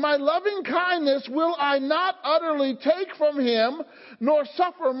 nevertheless, my loving kindness will I not utterly take from Him, nor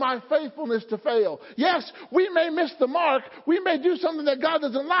suffer my faithfulness to fail. Yes, we may miss the mark. We may do something that God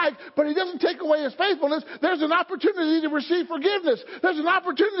doesn't like, but He doesn't take away His faithfulness. There's an opportunity to receive forgiveness. There's an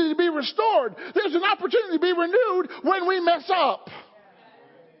opportunity to be restored. There's an opportunity to be renewed when we mess up.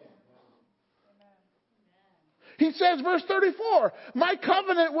 He says, verse 34, my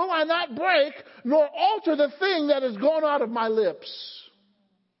covenant will I not break, nor alter the thing that has gone out of my lips.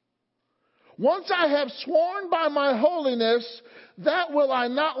 Once I have sworn by my holiness, that will I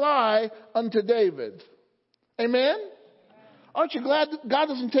not lie unto David. Amen? Aren't you glad that God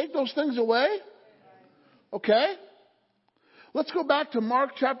doesn't take those things away? Okay. Let's go back to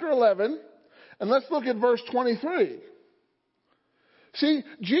Mark chapter 11, and let's look at verse 23. See,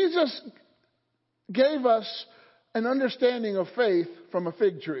 Jesus gave us an understanding of faith from a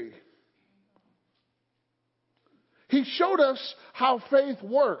fig tree. He showed us how faith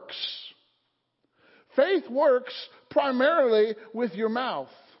works. Faith works primarily with your mouth.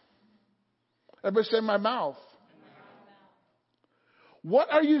 Everybody say my mouth. What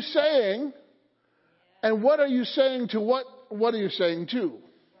are you saying? And what are you saying to what are you saying to?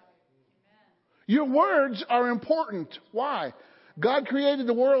 Your words are important. Why? God created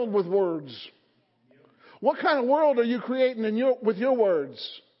the world with words. What kind of world are you creating with your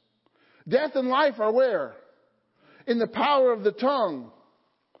words? Death and life are where? In the power of the tongue.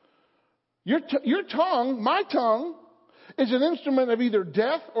 Your tongue, my tongue, is an instrument of either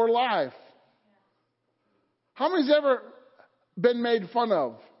death or life. How many's ever been made fun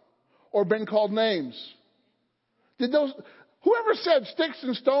of or been called names? Whoever said sticks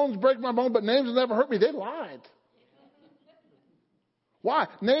and stones break my bone, but names will never hurt me, they lied. Why?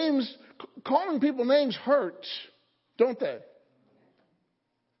 Calling people names hurts, don't they?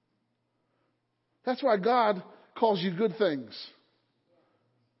 That's why God calls you good things.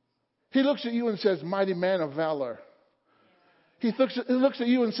 He looks at you and says, mighty man of valor. He looks at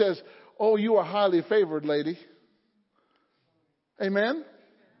you and says, oh, you are highly favored, lady. Amen?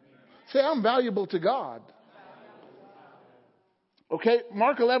 Say, I'm valuable to God. Okay,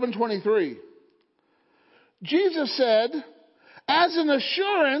 Mark 11:23. Jesus said, as an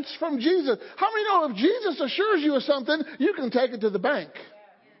assurance from Jesus. How many know if Jesus assures you of something, you can take it to the bank?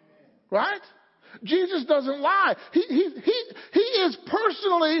 Right? Jesus doesn't lie. He is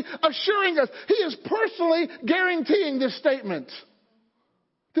personally assuring us. He is personally guaranteeing this statement.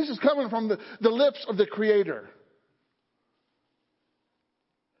 This is coming from the lips of the Creator.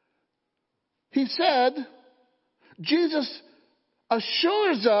 He said, Jesus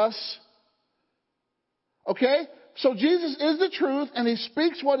assures us, okay? So Jesus is the truth and He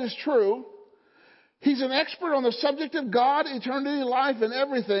speaks what is true. He's an expert on the subject of God, eternity, life, and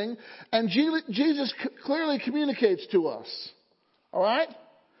everything. And Jesus clearly communicates to us. All right?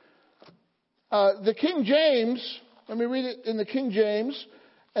 The King James, let me read it in the King James.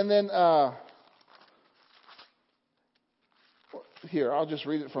 And then, here, I'll just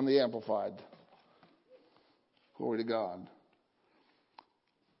read it from the Amplified. Glory to God.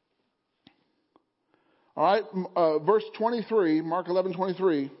 All right, verse 23, Mark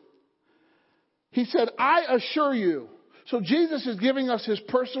 11:23. He said, I assure you. So Jesus is giving us His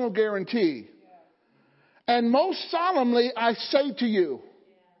personal guarantee. And most solemnly, I say to you,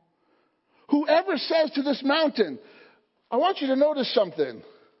 whoever says to this mountain, I want you to notice something.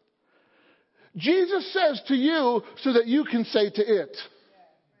 Jesus says to you so that you can say to it.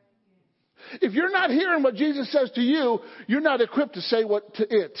 If you're not hearing what Jesus says to you, you're not equipped to say what to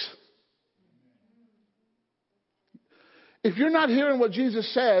it. If you're not hearing what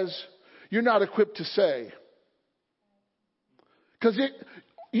Jesus says, you're not equipped to say. Because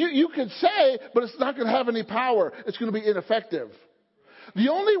you can say, but it's not going to have any power. It's going to be ineffective. The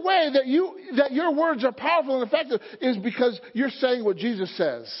only way that your words are powerful and effective is because you're saying what Jesus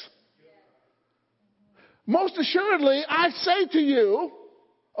says. Most assuredly, I say to you,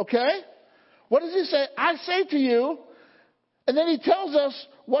 okay? What does He say? I say to you, and then He tells us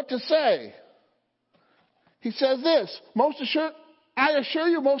what to say. He says this, I assure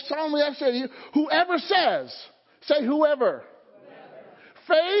you, most solemnly I say to you, whoever says, say whoever.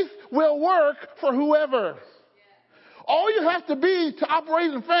 Faith will work for whoever. All you have to be to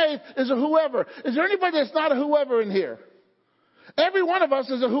operate in faith is a whoever. Is there anybody that's not a whoever in here? Every one of us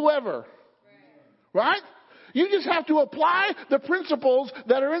is a whoever. Right? You just have to apply the principles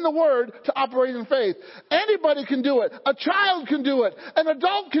that are in the Word to operate in faith. Anybody can do it. A child can do it. An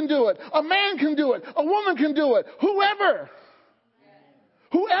adult can do it. A man can do it. A woman can do it. Whoever.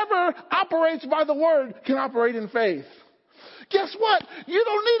 Whoever operates by the Word can operate in faith. Guess what? You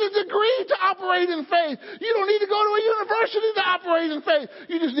don't need a degree to operate in faith. You don't need to go to a university to operate in faith.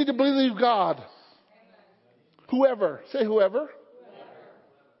 You just need to believe God. Whoever. Say whoever.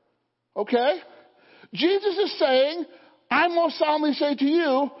 Okay? Jesus is saying, I most solemnly say to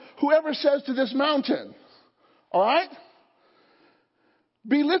you, whoever says to this mountain, all right?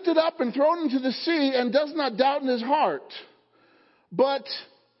 Be lifted up and thrown into the sea and does not doubt in his heart,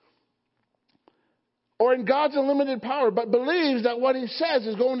 or in God's unlimited power, but believes that what He says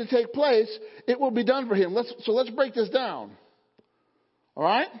is going to take place, it will be done for him. Let's break this down. All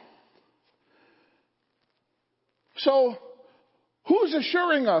right? So, who's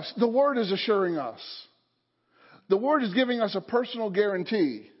assuring us? The Word is assuring us. The Word is giving us a personal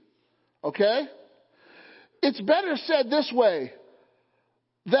guarantee. Okay? It's better said this way,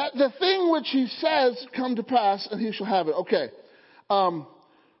 that the thing which He says come to pass, and He shall have it. Okay.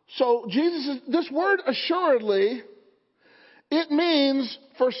 So this word assuredly, it means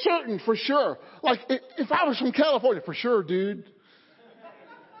for certain, for sure. Like if I was from California, for sure, dude.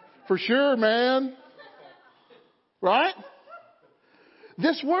 For sure, man. Right?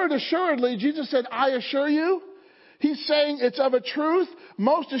 This word assuredly, Jesus said, I assure you. He's saying it's of a truth.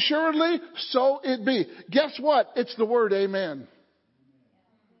 Most assuredly, so it be. Guess what? It's the word amen.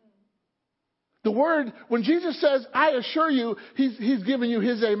 The word, when Jesus says, I assure you, He's giving you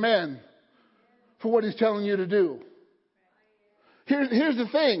His amen for what He's telling you to do. Here's the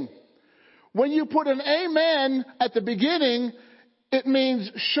thing. When you put an amen at the beginning, it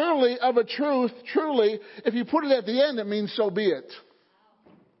means surely of a truth, truly. If you put it at the end, it means so be it.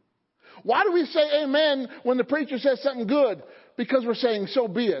 Why do we say amen when the preacher says something good? Because we're saying so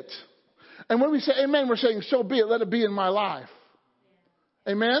be it. And when we say amen, we're saying so be it. Let it be in my life.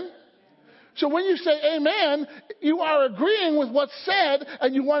 Amen? So when you say amen, you are agreeing with what's said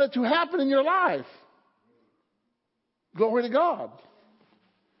and you want it to happen in your life. Glory to God.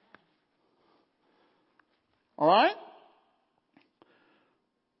 All right?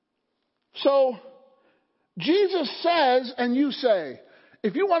 So Jesus says and you say.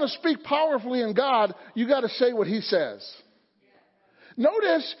 If you want to speak powerfully in God, you got to say what he says.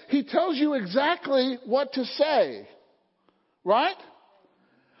 Notice he tells you exactly what to say. Right?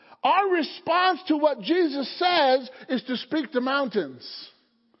 Our response to what Jesus says is to speak to mountains.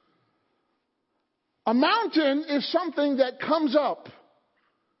 A mountain is something that comes up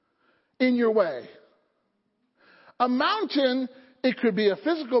in your way. A mountain, it could be a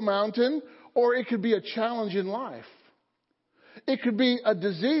physical mountain, or it could be a challenge in life. It could be a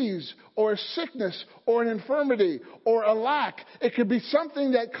disease or a sickness or an infirmity or a lack. It could be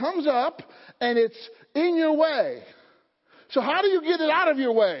something that comes up and it's in your way. So how do you get it out of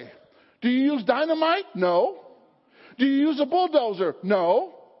your way? Do you use dynamite? No. Do you use a bulldozer?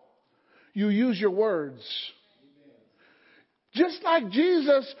 No. You use your words. Just like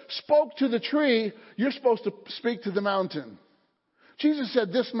Jesus spoke to the tree, you're supposed to speak to the mountain. Jesus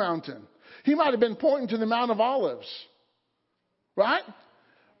said this mountain. He might have been pointing to the Mount of Olives. Right?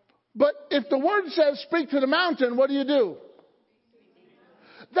 But if the word says speak to the mountain, what do?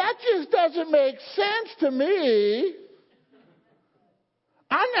 That just doesn't make sense to me.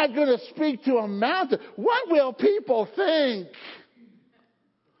 I'm not going to speak to a mountain. What will people think?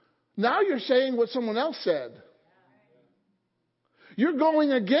 Now you're saying what someone else said. You're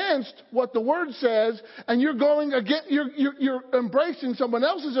going against what the word says, and you're going against, you're embracing someone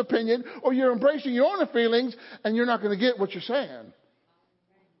else's opinion, or you're embracing your own feelings, and you're not going to get what you're saying.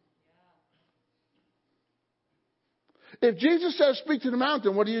 If Jesus says speak to the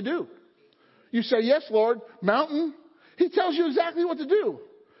mountain, what do? You say, yes, Lord, mountain. He tells you exactly what to do.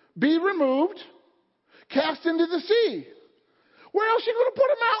 Be removed, cast into the sea. Where else are you going to put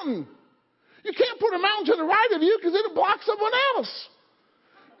a mountain? You can't put a mountain to the right of you because it'll block someone else.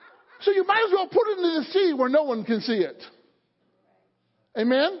 So you might as well put it into the sea where no one can see it.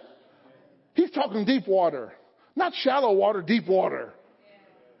 Amen? He's talking deep water. Not shallow water, deep water.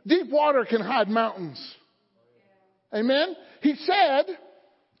 Deep water can hide mountains. Amen? He said,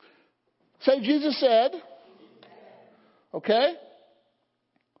 say Jesus said, okay?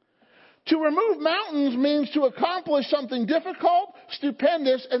 To remove mountains means to accomplish something difficult,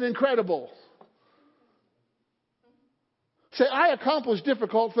 stupendous, and incredible. Say, I accomplish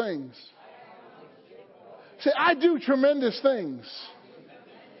difficult things. Say, I do tremendous things.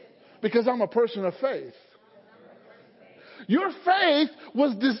 Because I'm a person of faith. Your faith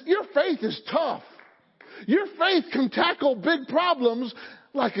is tough. Your faith can tackle big problems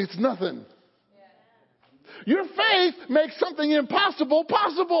like it's nothing. Your faith makes something impossible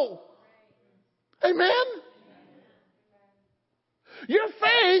possible. Amen? Your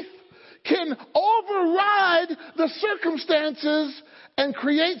faith can override the circumstances and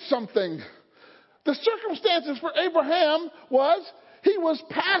create something. The circumstances for Abraham was he was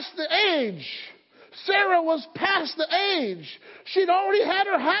past the age. Sarah was past the age. She'd already had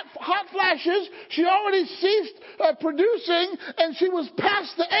her hot flashes. She already ceased producing, and she was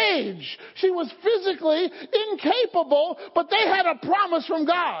past the age. She was physically incapable, but they had a promise from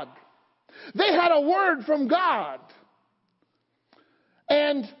God. They had a word from God.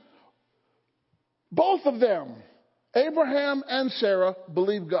 And both of them, Abraham and Sarah,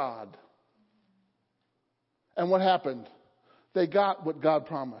 believed God. And what happened? They got what God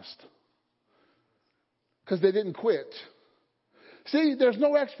promised. Because they didn't quit. See, there's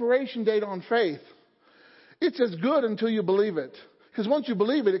no expiration date on faith. It's as good until you believe it. Because once you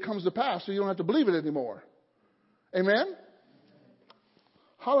believe it, it comes to pass, so you don't have to believe it anymore. Amen?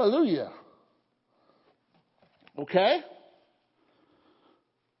 Hallelujah. Okay?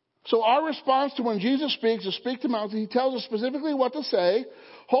 So our response to when Jesus speaks is speak to mountains. He tells us specifically what to say.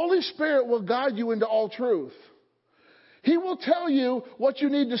 Holy Spirit will guide you into all truth. He will tell you what you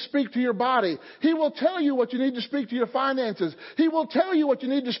need to speak to your body. He will tell you what you need to speak to your finances. He will tell you what you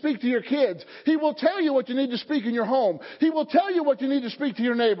need to speak to your kids. He will tell you what you need to speak in your home. He will tell you what you need to speak to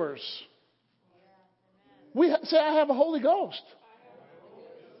your neighbors. We say, I have a Holy Ghost.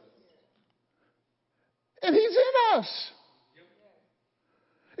 And He's in us.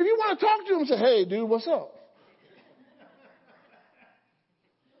 If you want to talk to Him, say, hey, dude, what's up?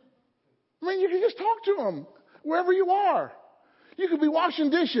 I mean, you can just talk to Him. Wherever you are. You could be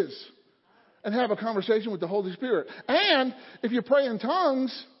washing dishes and have a conversation with the Holy Spirit. And if you pray in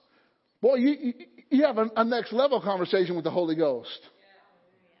tongues, boy, you have a next level conversation with the Holy Ghost.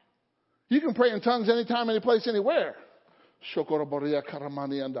 You can pray in tongues anytime, any place, anywhere.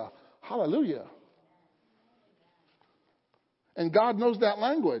 Hallelujah. And God knows that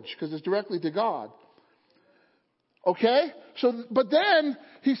language because it's directly to God. Okay? So, but then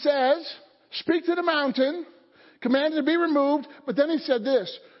He says, speak to the mountain. Commanded to be removed, but then He said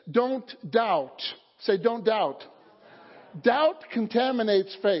this, don't doubt. Say, don't doubt. Doubt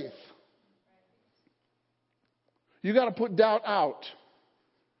contaminates faith. You got to put doubt out.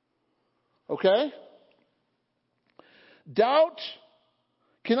 Okay? Doubt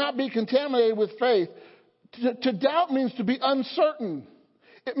cannot be contaminated with faith. To doubt means to be uncertain.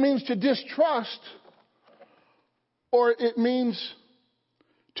 It means to distrust, or it means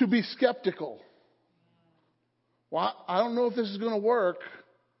to be skeptical. Well, I don't know if this is going to work.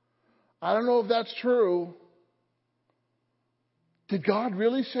 I don't know if that's true. Did God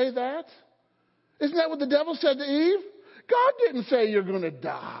really say that? Isn't that what the devil said to Eve? God didn't say you're going to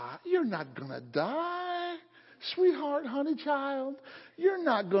die. You're not going to die. Sweetheart, honey child, you're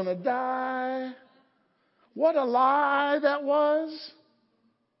not going to die. What a lie that was.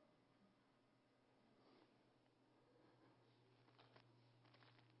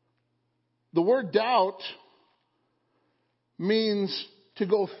 The word doubt means to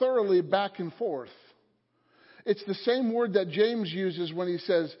go thoroughly back and forth. It's the same word that James uses when he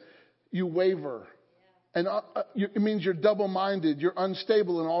says you waver. And it means you're double-minded. You're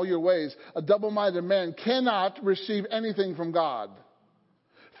unstable in all your ways. A double-minded man cannot receive anything from God.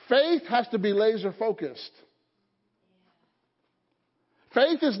 Faith has to be laser-focused.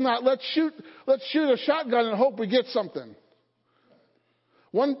 Faith is not, let's shoot a shotgun and hope we get something.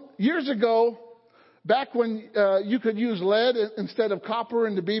 Years ago, back when you could use lead instead of copper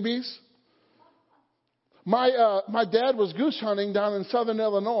in the BBs, my dad was goose hunting down in southern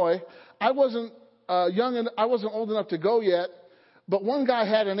Illinois. I wasn't young and I wasn't old enough to go yet, but one guy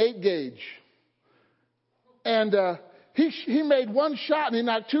had an 8 gauge, and he made one shot and he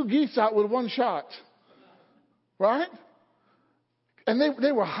knocked 2 geese out with one shot, right? And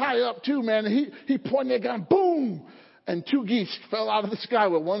they were high up too, man. And he pointed that gun, boom, and 2 geese fell out of the sky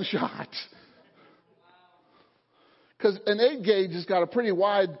with one shot. Because an 8 gauge has got a pretty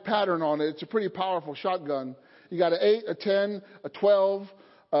wide pattern on it. It's a pretty powerful shotgun. You got an 8, a 10, a 12,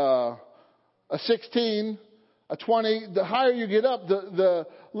 a 16, a 20. The higher you get up, the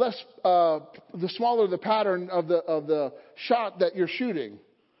smaller the pattern of the shot that you're shooting,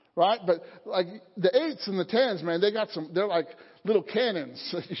 right? But like the 8s and the 10s, man, they're like little cannons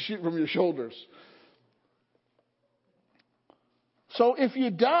that you shoot from your shoulders. So if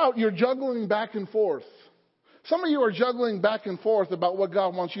you doubt, you're juggling back and forth. Some of you are juggling back and forth about what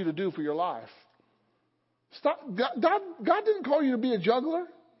God wants you to do for your life. Stop. God didn't call you to be a juggler.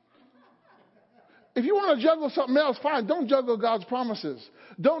 If you want to juggle something else, fine. Don't juggle God's promises.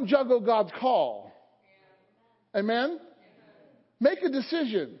 Don't juggle God's call. Amen? Make a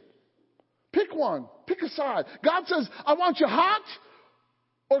decision. Pick one. Pick a side. God says, I want you hot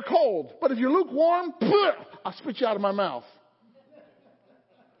or cold. But if you're lukewarm, I'll spit you out of my mouth.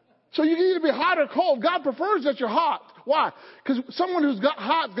 So you can either be hot or cold. God prefers that you're hot. Why? Because someone who's got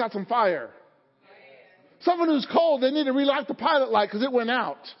hot's got some fire. Someone who's cold, they need to relight the pilot light because it went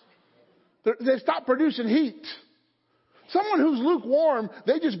out. They stopped producing heat. Someone who's lukewarm,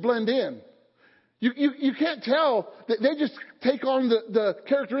 they just blend in. You can't tell. They just take on the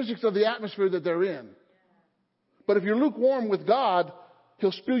characteristics of the atmosphere that they're in. But if you're lukewarm with God,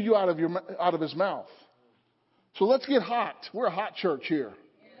 He'll spew you out of His mouth. So let's get hot. We're a hot church here.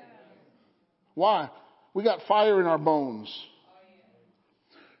 Why? We got fire in our bones.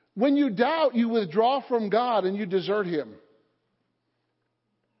 When you doubt, you withdraw from God and you desert Him.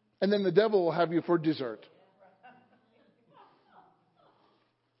 And then the devil will have you for dessert.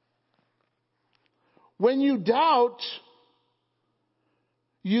 When you doubt,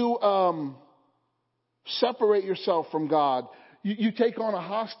 you separate yourself from God. You take on a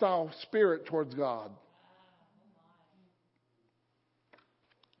hostile spirit towards God.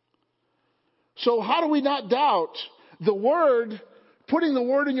 So how do we not doubt? Putting the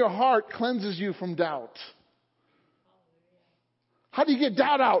word in your heart cleanses you from doubt. How do you get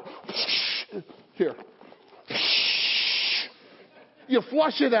doubt out? Here. You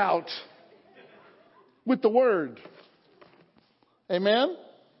flush it out with the word. Amen?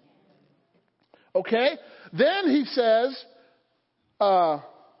 Okay? Then he says,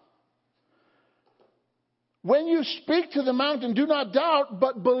 when you speak to the mountain, do not doubt,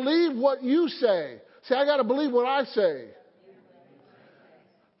 but believe what you say. Say, I got to believe what I say.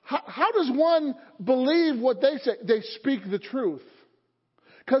 How does one believe what they say? They speak the truth.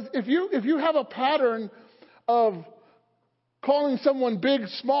 Because if you have a pattern of calling someone big,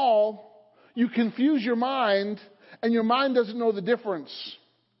 small, you confuse your mind, and your mind doesn't know the difference.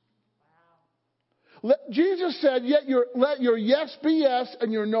 Jesus said, let your yes be yes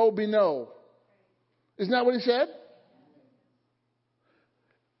and your no be no. Isn't that what He said?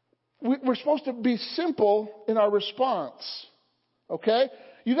 We're supposed to be simple in our response. Okay?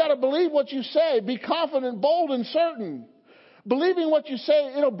 You got to believe what you say. Be confident, bold, and certain. Believing what you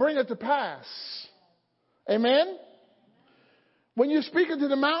say, it'll bring it to pass. Amen? When you speak into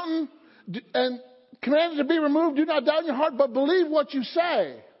the mountain and command it to be removed, do not doubt in your heart, but believe what you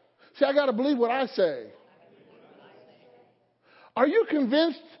say. See, I got to believe what I say. Are you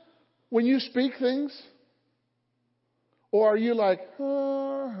convinced when you speak things? Or are you like,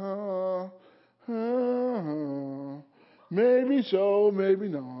 maybe so, maybe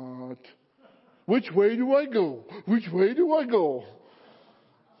not. Which way do I go? Which way do I go?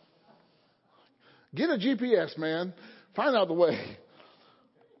 Get a GPS, man. Find out the way.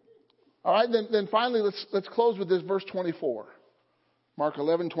 All right, then finally, let's close with this verse 24. Mark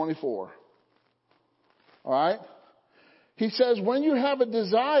 11:24. All right? He says, when you have a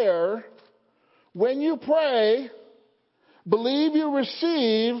desire, when you pray, believe you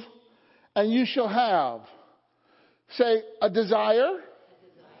receive, and you shall have. Say, a desire.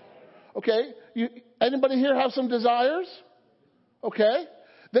 Okay. Anybody here have some desires? Okay.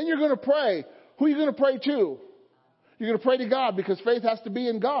 Then you're going to pray. Who are you going to pray to? You're going to pray to God because faith has to be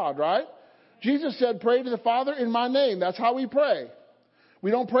in God, right? Jesus said, pray to the Father in my name. That's how we pray. We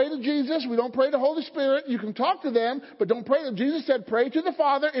don't pray to Jesus. We don't pray to Holy Spirit. You can talk to them, but don't pray to them. Jesus said, pray to the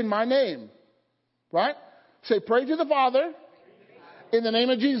Father in my name. Right? Say, pray to the Father in the name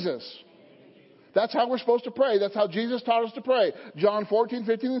of Jesus. That's how we're supposed to pray. That's how Jesus taught us to pray. John 14,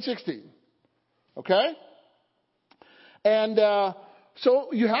 15, and 16. Okay? And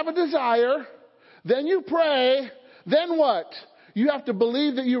so you have a desire. Then you pray. Then what? You have to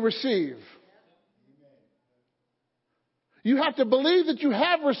believe that you receive. You have to believe that you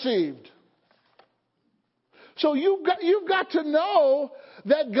have received. So you've got to know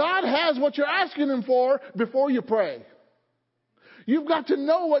that God has what you're asking Him for before you pray. You've got to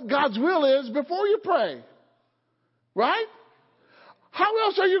know what God's will is before you pray. Right? How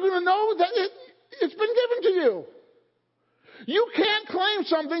else are you going to know that it's been given to you? You can't claim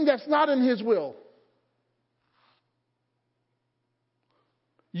something that's not in His will.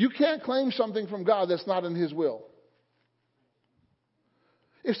 You can't claim something from God that's not in His will.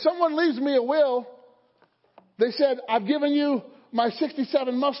 If someone leaves me a will, they said, I've given you my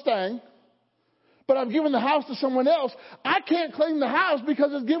 67 Mustang, but I've given the house to someone else. I can't claim the house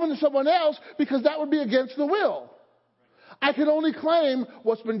because it's given to someone else because that would be against the will. I can only claim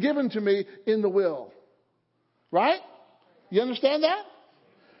what's been given to me in the will. Right? You understand that?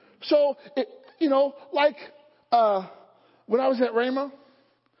 So, like when I was at Rhema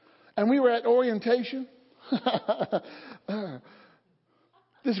and we were at orientation,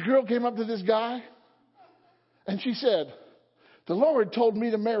 this girl came up to this guy and she said, the Lord told me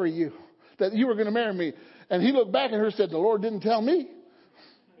to marry you, that you were going to marry me. And he looked back at her and said, the Lord didn't tell me.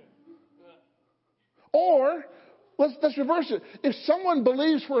 Or, let's reverse it. If someone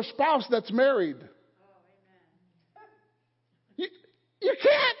believes for a spouse that's married, you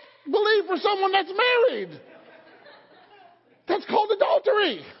can't believe for someone that's married. That's called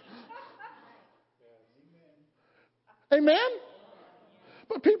adultery. Amen?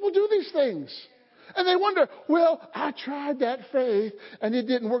 But people do these things. And they wonder, well, I tried that faith and it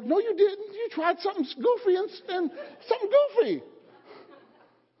didn't work. No, you didn't. You tried something goofy and something goofy.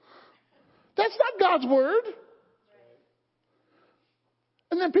 That's not God's word.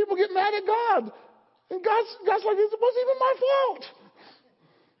 And then people get mad at God. And God's like, it wasn't even my fault.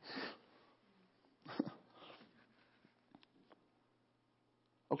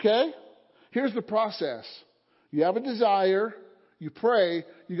 Okay? Here's the process. You have a desire. You pray,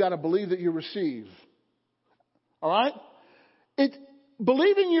 you got to believe that you receive. All right?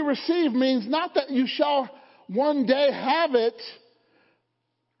 Believing you receive means not that you shall one day have it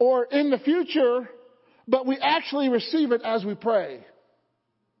or in the future, but we actually receive it as we pray.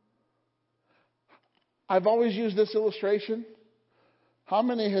 I've always used this illustration. How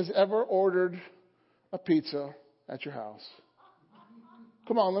many has ever ordered a pizza at your house?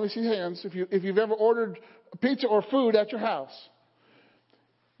 Come on, let me see hands. If you've ever ordered a pizza or food at your house.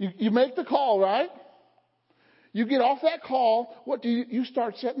 You make the call, right? You get off that call. What do you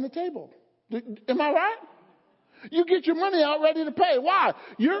start setting the table? Am I right? You get your money out ready to pay. Why?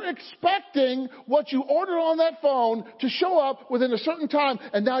 You're expecting what you order on that phone to show up within a certain time,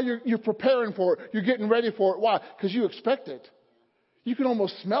 and now you're preparing for it. You're getting ready for it. Why? Because you expect it. You can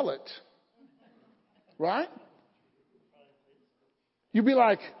almost smell it. Right? You'd be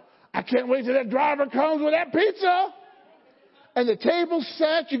like, I can't wait till that driver comes with that pizza. And the table's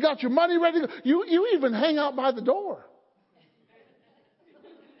set. You got your money ready. You even hang out by the door.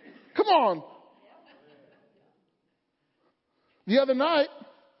 Come on. The other night,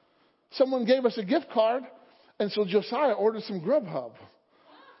 someone gave us a gift card. And so Josiah ordered some Grubhub.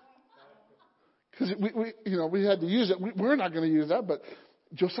 because we had to use it. We're not going to use that, but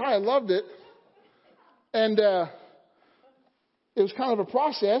Josiah loved it. And it was kind of a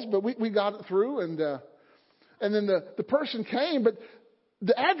process, but we got it through. And then the person came, but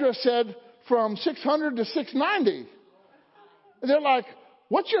the address said from 600 to 690. And they're like,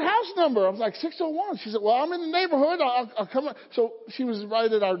 what's your house number? I was like, 601. She said, well, I'm in the neighborhood. I'll come. So she was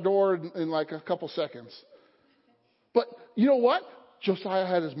right at our door in like a couple seconds. But you know what? Josiah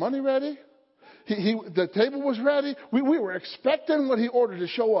had his money ready. The table was ready. We were expecting what he ordered to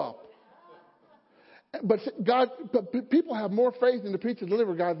show up. But people have more faith in the pizza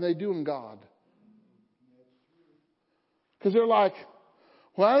delivery guy than they do in God. Because they're like,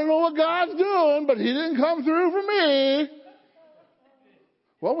 well, I don't know what God's doing, but he didn't come through for me.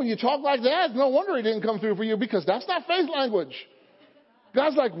 Well, when you talk like that, no wonder he didn't come through for you, because that's not faith language.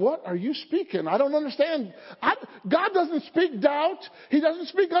 God's like, what are you speaking? I don't understand. God doesn't speak doubt. He doesn't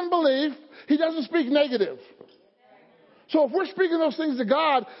speak unbelief. He doesn't speak negative. So if we're speaking those things to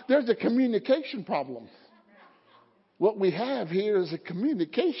God, there's a communication problem. What we have here is a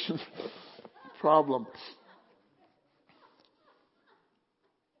communication problem.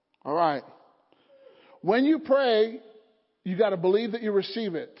 All right. When you pray, you got to believe that you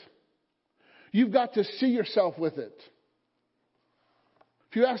receive it. You've got to see yourself with it.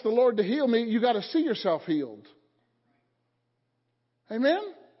 If you ask the Lord to heal me, you got to see yourself healed. Amen?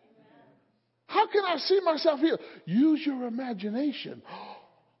 How can I see myself healed? Use your imagination.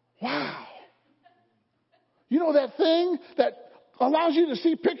 Wow. You know that thing that allows you to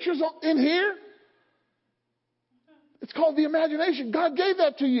see pictures in here? It's called the imagination. God gave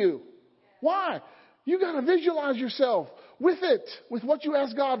that to you. Why? You got to visualize yourself with it, with what you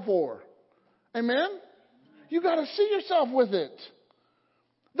ask God for. Amen? You got to see yourself with it.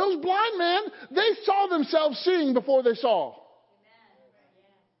 Those blind men, they saw themselves seeing before they saw.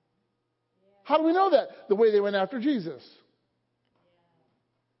 How do we know that? The way they went after Jesus.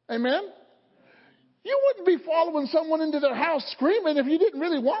 Amen? You wouldn't be following someone into their house screaming if you didn't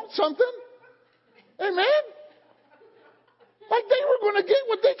really want something. Amen? Like they were going to get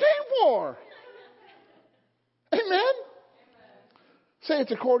what they came for. Amen? Say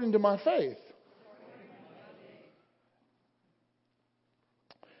it's according to my faith.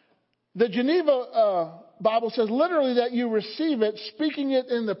 The Geneva Bible says literally that you receive it, speaking it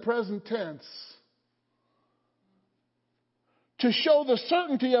in the present tense, to show the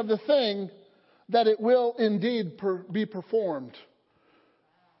certainty of the thing that it will indeed be performed.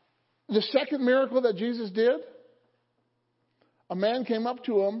 The second miracle that Jesus did, a man came up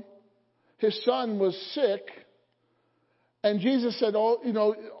to him. His son was sick. And Jesus said,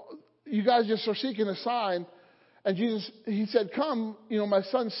 you guys just are seeking a sign. And he said, come, my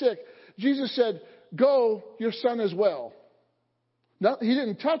son's sick. Jesus said, go, your son is well. No, he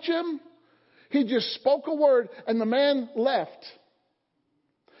didn't touch him. He just spoke a word and the man left.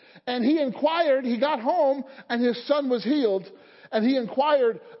 And he inquired, he got home and his son was healed. And he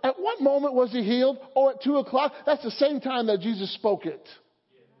inquired, at what moment was he healed? Oh, at 2:00. That's the same time that Jesus spoke it.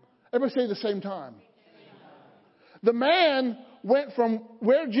 Everybody say the same time. The man went from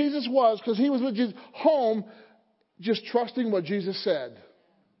where Jesus was, because he was with Jesus, home, just trusting what Jesus said.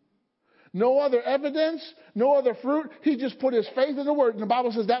 No other evidence, no other fruit. He just put his faith in the word. And the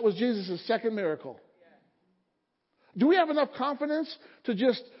Bible says that was Jesus' second miracle. Do we have enough confidence to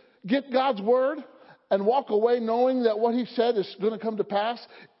just get God's word and walk away knowing that what he said is going to come to pass?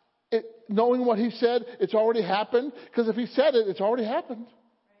 Knowing what he said, it's already happened. Because if he said it, it's already happened.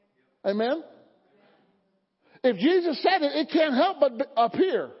 Amen? If Jesus said it, it can't help but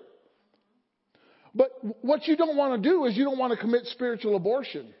appear. But what you don't want to do is you don't want to commit spiritual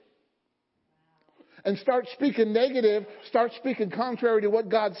abortion. And start speaking negative, start speaking contrary to what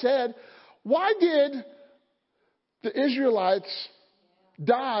God said. Why did the Israelites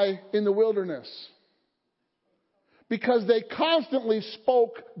die in the wilderness? Because they constantly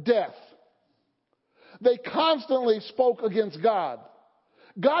spoke death. They constantly spoke against God.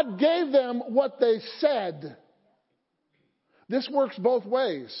 God gave them what they said. This works both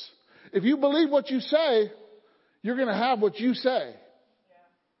ways. If you believe what you say, you're going to have what you say.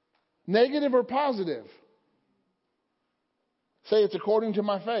 Negative or positive. Say it's according to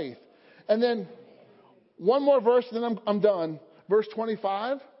my faith. And then one more verse, then I'm done. Verse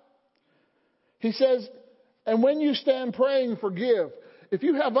 25. He says, and when you stand praying, forgive. If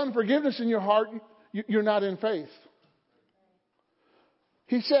you have unforgiveness in your heart, you're not in faith.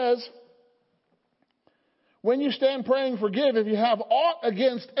 He says, when you stand praying, forgive. If you have aught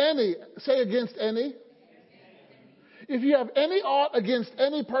against any, say against any. If you have any aught against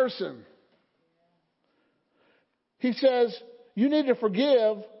any person, he says, you need to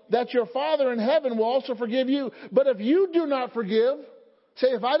forgive, that your Father in heaven will also forgive you. But if you do not forgive, say,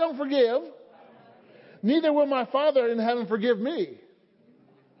 if I don't forgive, neither will my Father in heaven forgive me.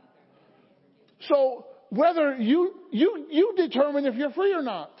 So whether you determine if you're free or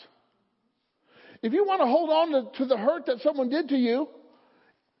not. If you want to hold on to the hurt that someone did to you,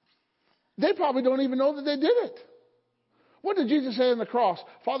 they probably don't even know that they did it. What did Jesus say on the cross?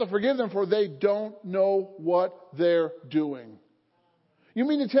 Father, forgive them, for they don't know what they're doing. You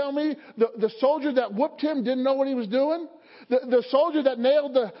mean to tell me the soldier that whooped him didn't know what he was doing? The soldier that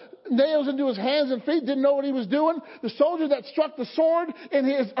nailed the nails into his hands and feet didn't know what he was doing? The soldier that struck the sword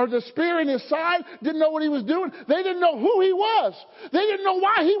or the spear in his side didn't know what he was doing? They didn't know who he was. They didn't know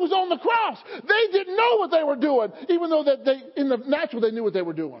why he was on the cross. They didn't know what they were doing, even though that in the natural they knew what they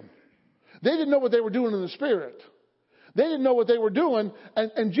were doing. They didn't know what they were doing in the spirit. They didn't know what they were doing,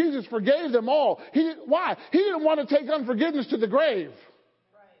 and Jesus forgave them all. Why? He didn't want to take unforgiveness to the grave.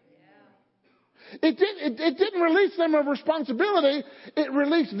 It didn't release them of responsibility. It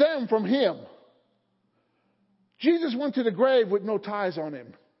released them from Him. Jesus went to the grave with no ties on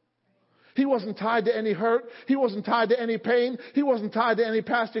Him. He wasn't tied to any hurt. He wasn't tied to any pain. He wasn't tied to any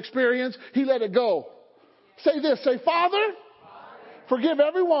past experience. He let it go. Say this. Say, Father, forgive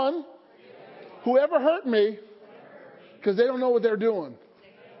everyone who ever hurt me, because they don't know what they're doing.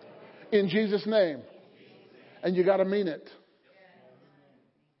 In Jesus' name. And you got to mean it.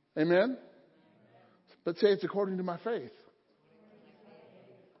 Amen? But say it's according to my faith.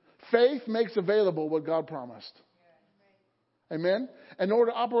 Faith makes available what God promised. Amen? And in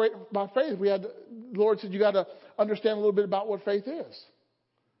order to operate by faith, the Lord said you got to understand a little bit about what faith is.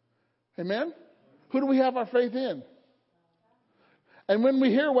 Amen? Who do we have our faith in? And when we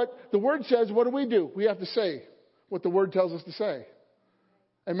hear what the Word says, what do? We have to say what the Word tells us to say.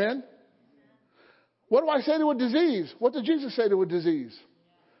 Amen? What do I say to a disease? What did Jesus say to a disease?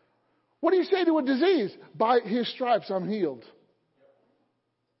 What do you say to a disease? By His stripes I'm healed.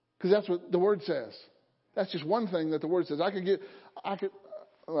 Because that's what the Word says. That's just one thing that the Word says. I could give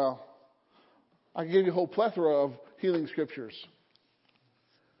you a whole plethora of healing scriptures.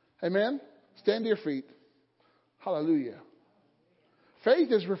 Amen? Stand to your feet. Hallelujah.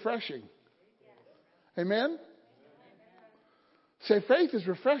 Faith is refreshing. Amen? Say, faith is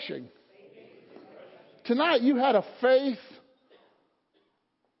refreshing. Tonight you had a faith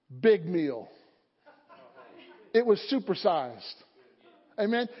big meal. It was supersized.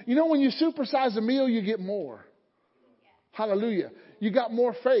 Amen? You know, when you supersize a meal, you get more. Hallelujah. You got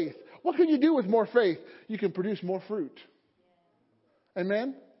more faith. What can you do with more faith? You can produce more fruit.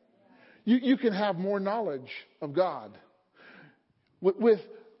 Amen? You can have more knowledge of God.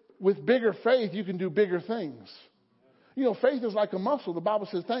 With bigger faith, you can do bigger things. You know, faith is like a muscle. The Bible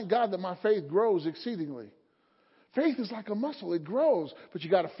says, thank God that my faith grows exceedingly. Faith is like a muscle. It grows. But you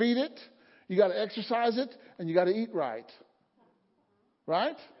got to feed it. You got to exercise it. And you got to eat right.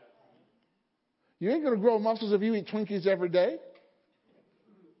 Right? You ain't going to grow muscles if you eat Twinkies every day.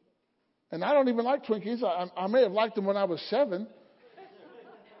 And I don't even like Twinkies. I may have liked them when I was 7.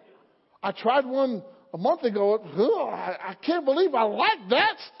 I tried one a month ago. I can't believe I like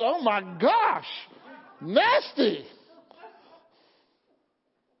that. Oh my gosh. Nasty.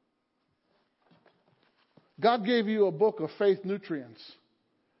 God gave you a book of faith nutrients,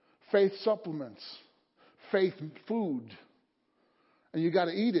 faith supplements, faith food. And you got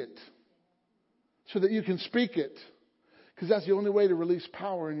to eat it so that you can speak it. Because that's the only way to release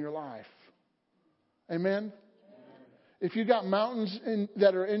power in your life. Amen? If you got mountains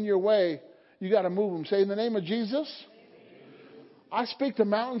that are in your way, you got to move them. Say, in the name of Jesus, I speak to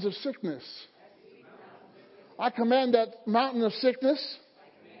mountains of sickness. I command that mountain of sickness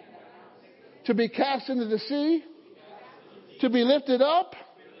to be cast into the sea, to be lifted up.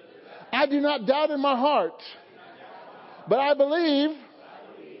 I do not doubt in my heart, but I believe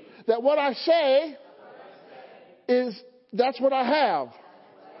that what I say that's what I have.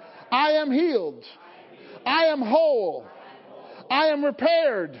 I am healed. I am whole. I am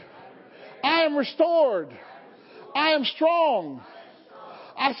repaired. I am restored. I am strong.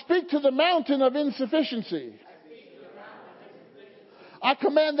 I speak to the mountain of insufficiency. I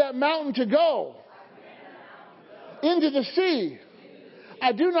command that mountain to go into the sea.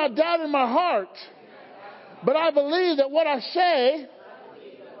 I do not doubt in my heart, but I believe that what I say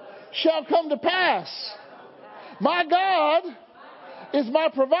shall come to pass. My God is my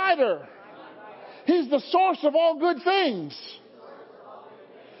provider. He's the source of all good things.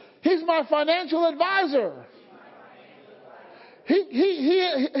 He's my financial advisor. He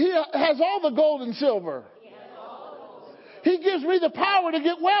has all the gold and silver. He gives me the power to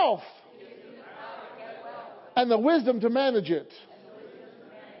get wealth. and the wisdom to manage it.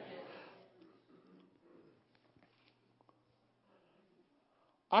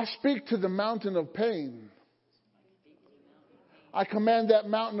 I speak to the mountain of pain. I command that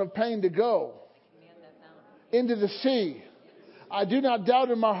mountain of pain to go into the sea. I do not doubt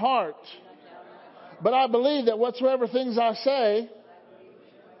in my heart, but I believe that whatsoever things I say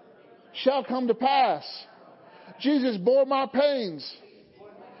shall come to pass. Jesus bore my pains.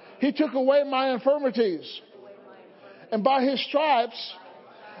 He took away my infirmities. And by his stripes,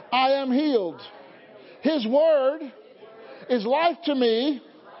 I am healed. His word is life to me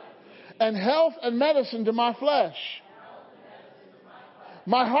and health and medicine to my flesh.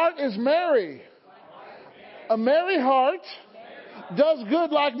 My heart is merry. A merry heart does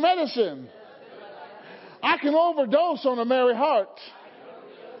good like medicine. I can overdose on a merry heart,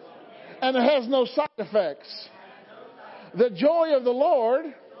 and it has no side effects. The joy of the Lord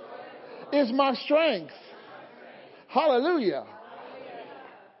is my strength. Hallelujah.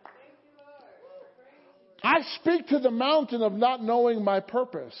 I speak to the mountain of not knowing my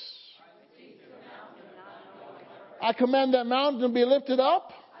purpose. I command that mountain to be lifted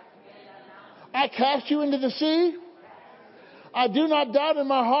up. I cast you into the sea. I do not doubt in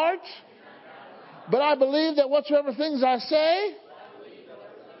my heart, but I believe that whatsoever things I say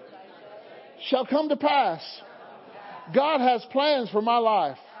shall come to pass. God has plans for my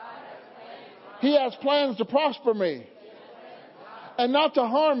life. He has plans to prosper me and not to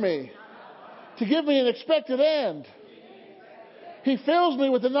harm me, to give me an expected end. He fills me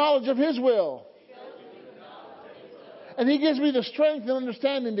with the knowledge of his will. And he gives me the strength and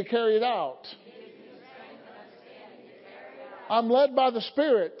understanding to carry it out. I'm led by the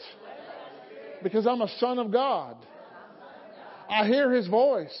Spirit because I'm a son of God. I hear his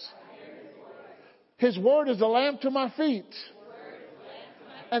voice. His word is a lamp to my feet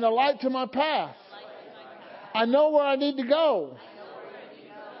and a light to my path. I know where I need to go.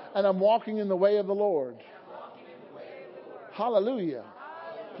 And I'm walking in the way of the Lord. Hallelujah.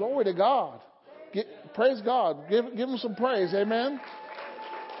 Glory to God. Praise God. Give him some praise. Amen.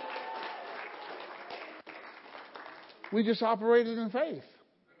 We just operated in faith.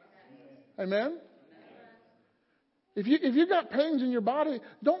 Amen. If you got pains in your body,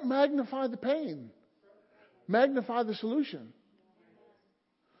 don't magnify the pain. Magnify the solution.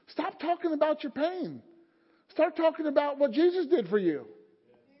 Stop talking about your pain. Start talking about what Jesus did for you.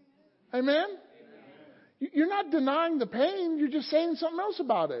 Amen. You're not denying the pain. You're just saying something else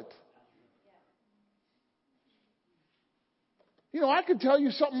about it. You know, I could tell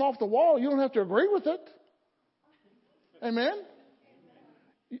you something off the wall. You don't have to agree with it. Amen?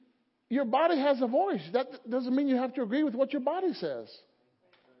 Your body has a voice. That doesn't mean you have to agree with what your body says.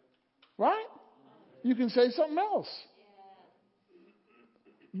 Right? You can say something else.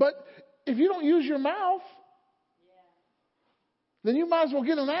 But if you don't use your mouth, then you might as well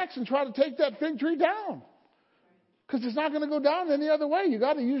get an axe and try to take that fig tree down. Because it's not going to go down any other way. You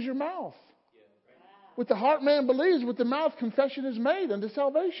got to use your mouth. With the heart man believes, with the mouth confession is made unto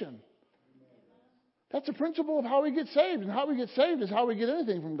salvation. That's the principle of how we get saved. And how we get saved is how we get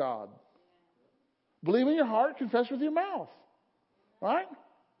anything from God. Believe in your heart, confess with your mouth. Right?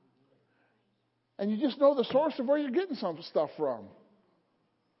 And you just know the source of where you're getting some stuff from.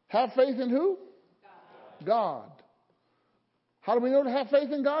 Have faith in who? God. How do we know to have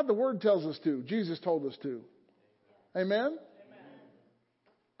faith in God? The Word tells us to. Jesus told us to. Amen?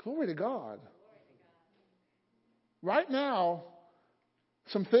 Glory to God. Right now,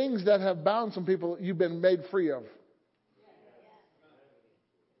 some things that have bound some people, you've been made free of.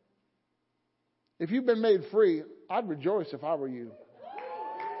 If you've been made free, I'd rejoice if I were you.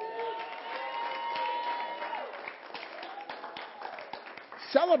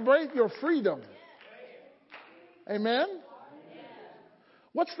 Celebrate your freedom. Amen?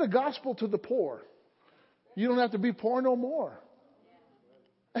 What's the gospel to the poor? You don't have to be poor no more.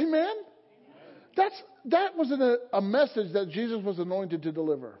 Amen? That was a message that Jesus was anointed to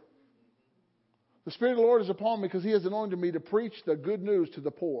deliver. The Spirit of the Lord is upon me because he has anointed me to preach the good news to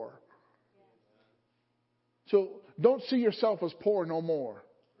the poor. So don't see yourself as poor no more.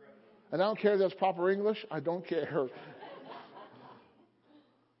 And I don't care if that's proper English. I don't care.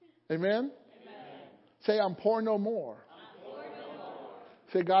 Amen? Say, I'm poor no more.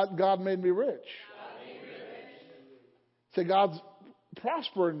 Say, God made me rich. Say, God's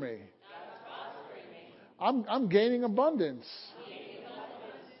prospering me. I'm gaining abundance.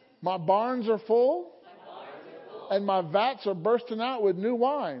 My barns are full, and my vats are bursting out with new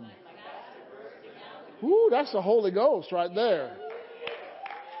wine. Ooh, that's the Holy Ghost right there.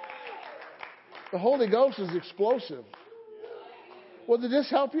 The Holy Ghost is explosive. Well, did this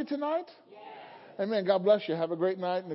help you tonight? Amen. God bless you. Have a great night.